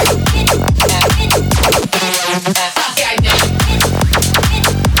weekend.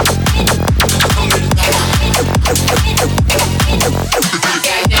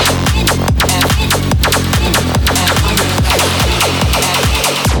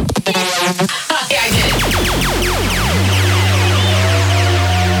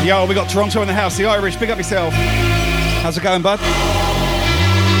 Yo, we got Toronto in the house, the Irish, big up yourself. How's it going, bud?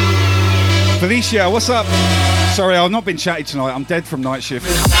 Felicia, what's up? Sorry, I've not been chatty tonight. I'm dead from night shift.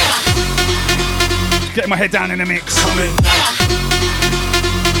 Getting my head down in the mix.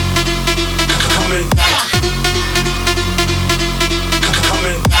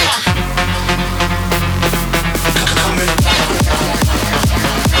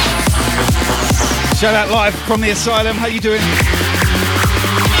 Shout out live from the asylum. How you doing?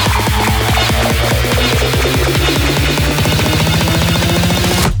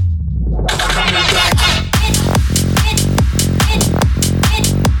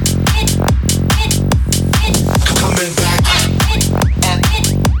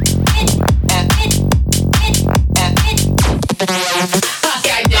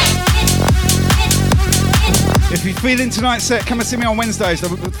 If you're feeling tonight's set, come and see me on Wednesdays.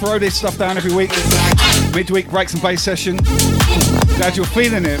 I'll throw this stuff down every week. Midweek breaks and bass session. Glad you're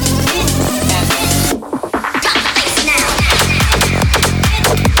feeling it.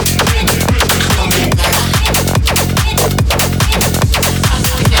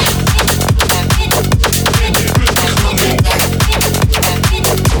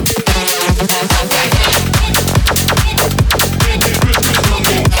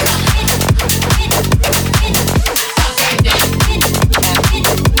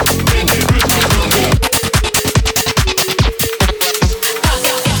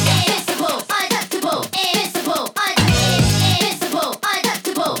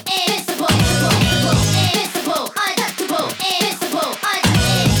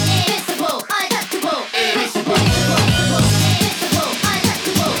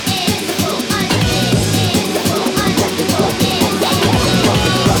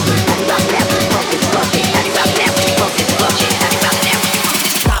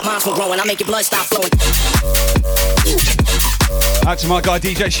 Make your blood stop flowing. Out to my guy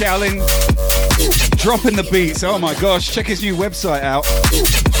DJ Shaolin, dropping the beats. Oh my gosh, check his new website out.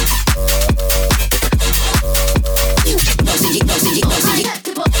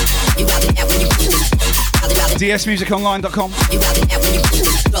 dsmusiconline.com.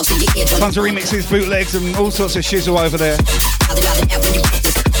 Tons of remixes, bootlegs, and all sorts of shizzle over there.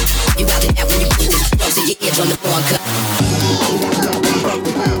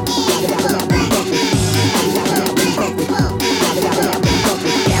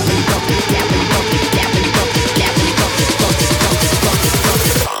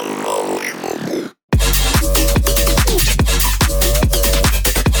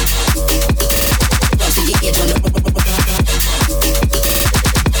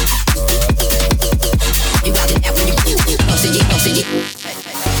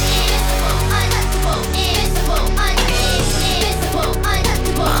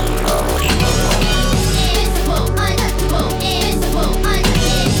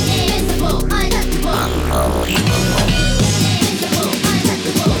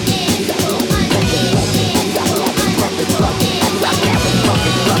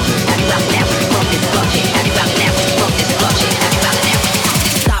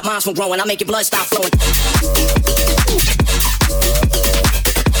 From growing, I make your blood stop flowing.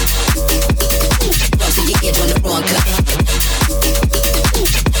 Close to your eardrum, the wrong cut.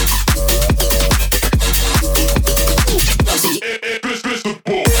 Close to your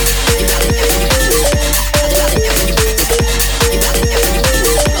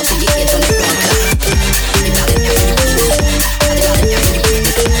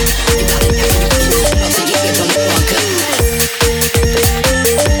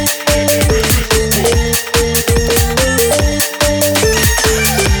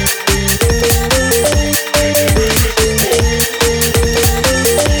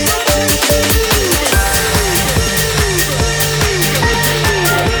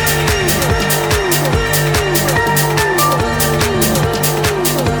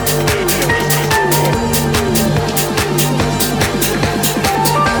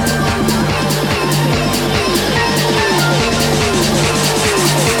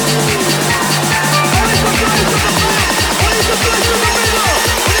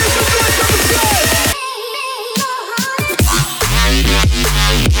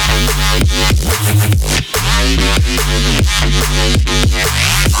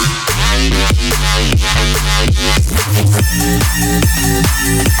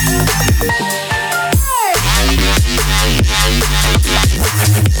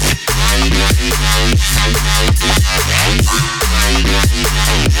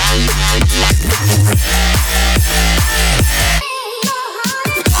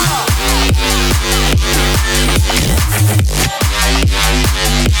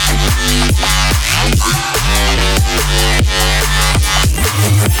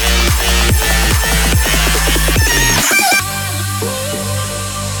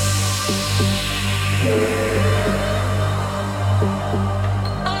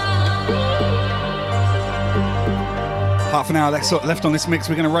Half an hour left on this mix.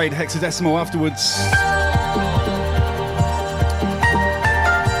 We're going to raid Hexadecimal afterwards.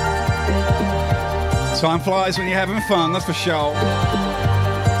 Time flies when you're having fun, that's for sure.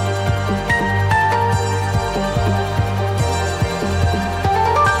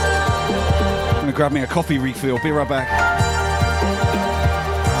 I'm going to grab me a coffee refill. Be right back.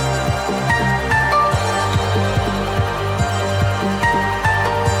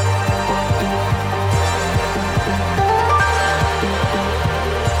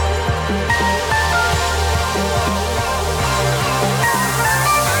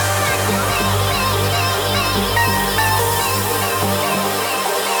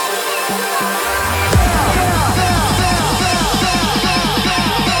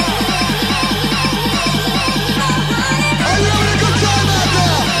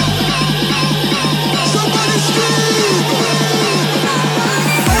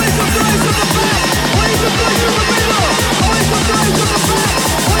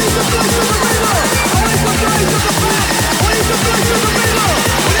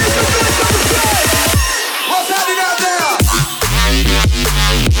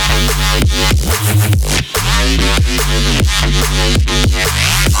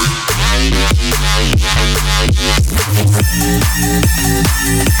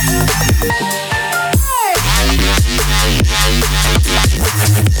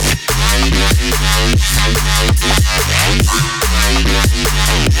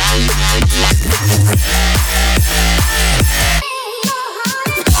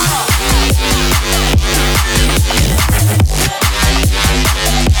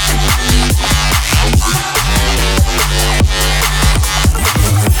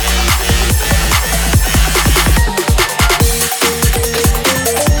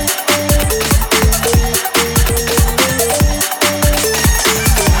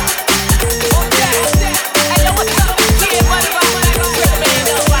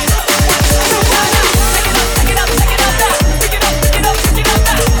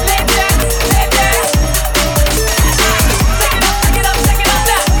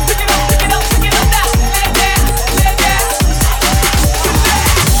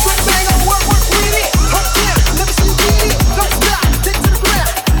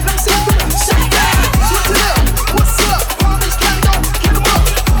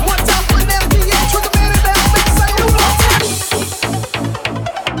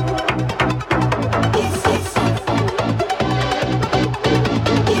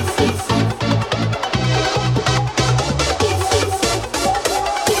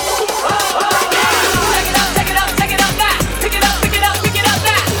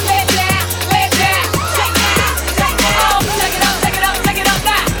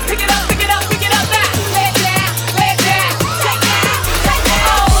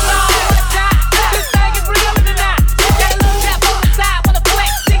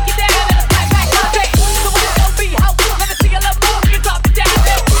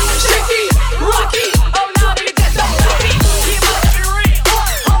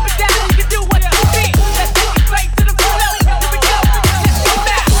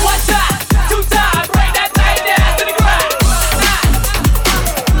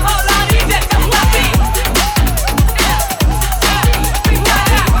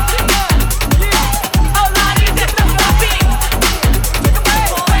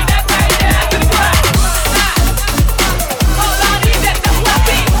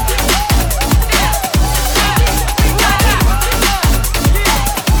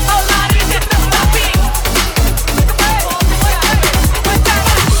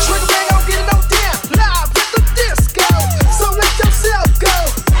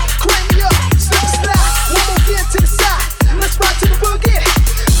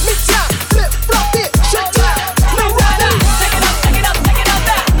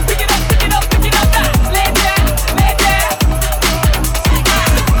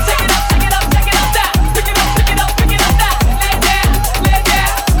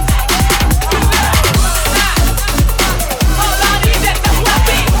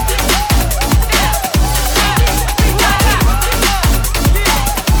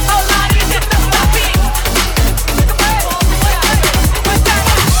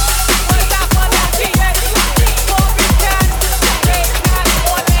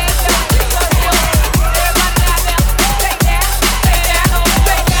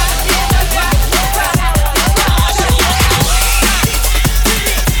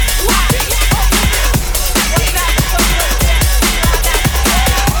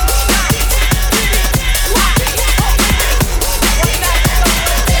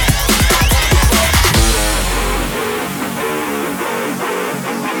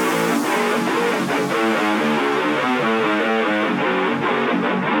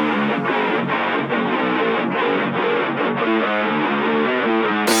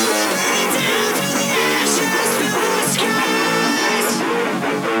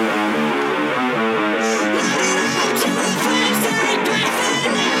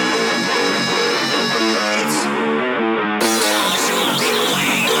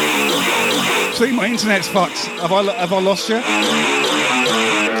 think my internet's fucked. Have I lost you?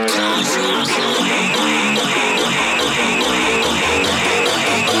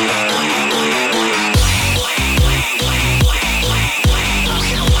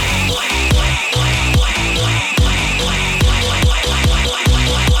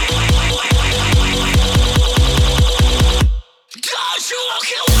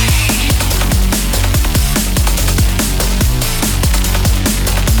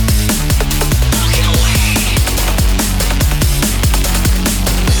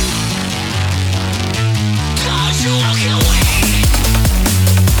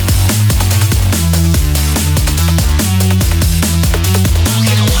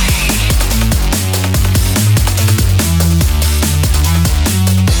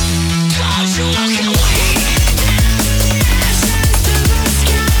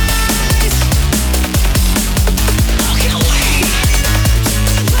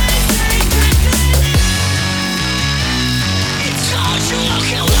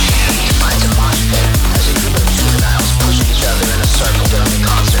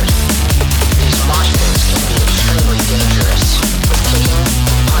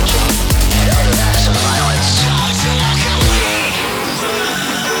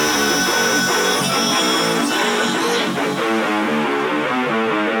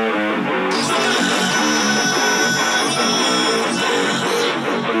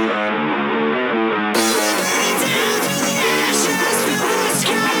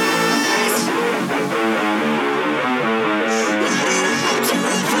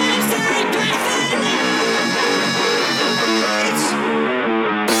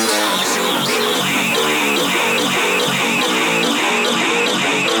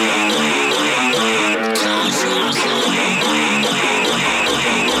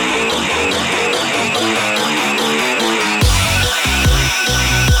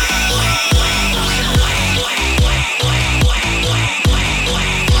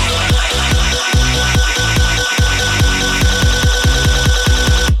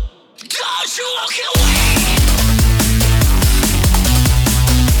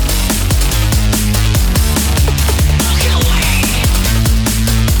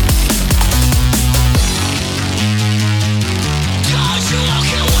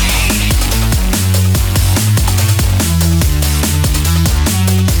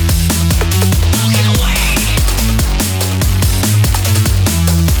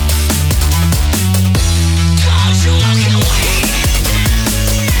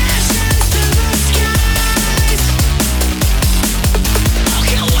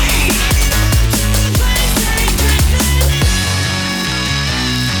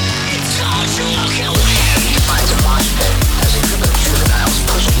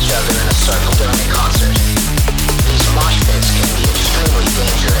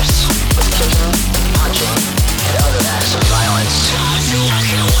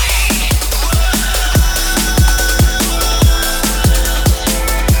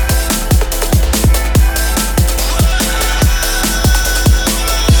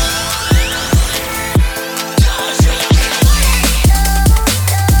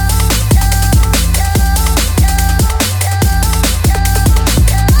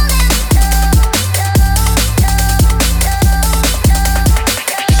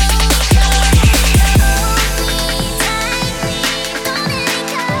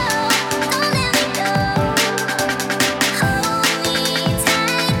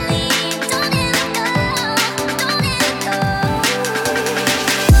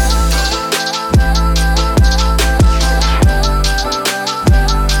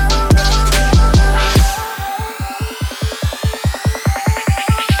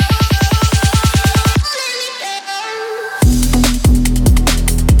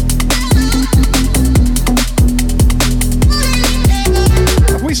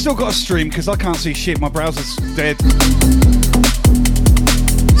 Got a stream because I can't see shit. My browser's dead.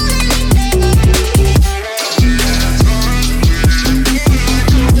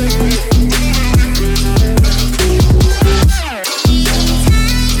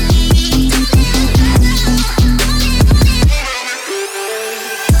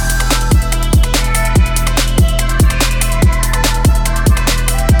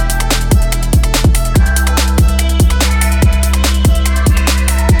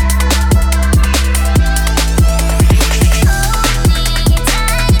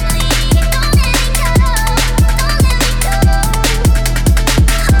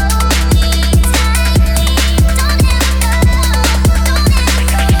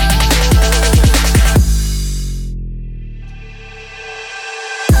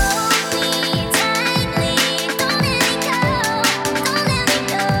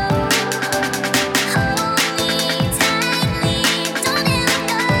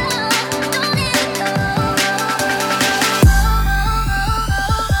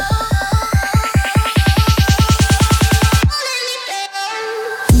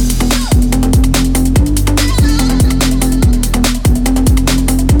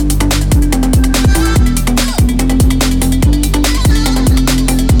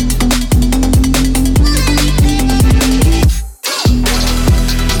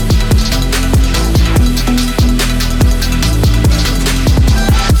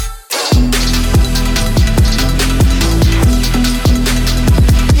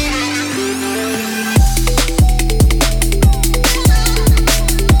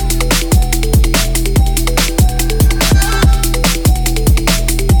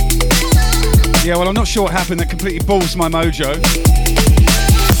 sure what happened that completely balls my mojo.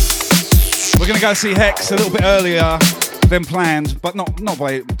 We're going to go see Hex a little bit earlier than planned, but not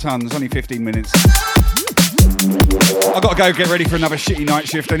by tons, only 15 minutes. I've got to go get ready for another shitty night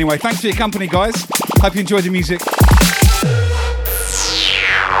shift anyway. Thanks for your company, guys. Hope you enjoyed the music.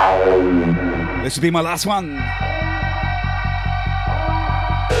 This will be my last one.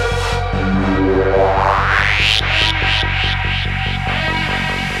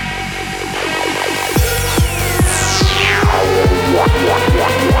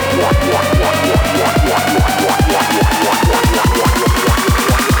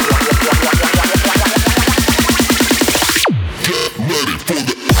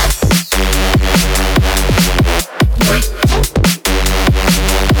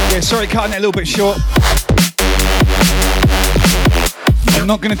 Sorry, cutting it a little bit short. I'm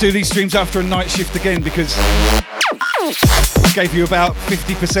not going to do these streams after a night shift again because I gave you about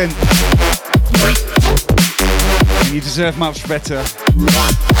 50%. And you deserve much better.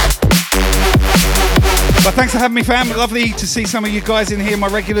 But thanks for having me, fam. Lovely to see some of you guys in here, my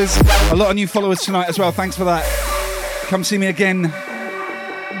regulars. A lot of new followers tonight as well. Thanks for that. Come see me again.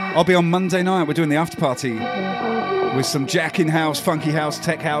 I'll be on Monday night. We're doing the after party with some jacking house, funky house,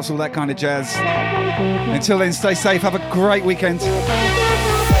 tech house, all that kind of jazz. Until then, stay safe. Have a great weekend.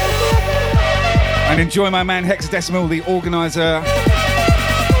 And enjoy my man Hexadecimal, the organizer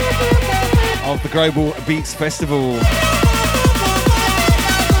of the Global Beats Festival.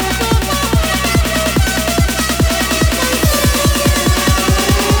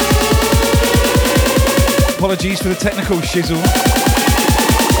 Apologies for the technical shizzle.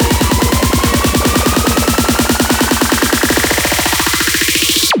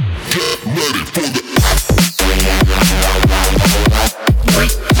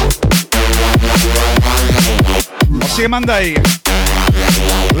 I'll see you Monday.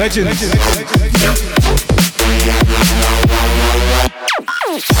 Legends.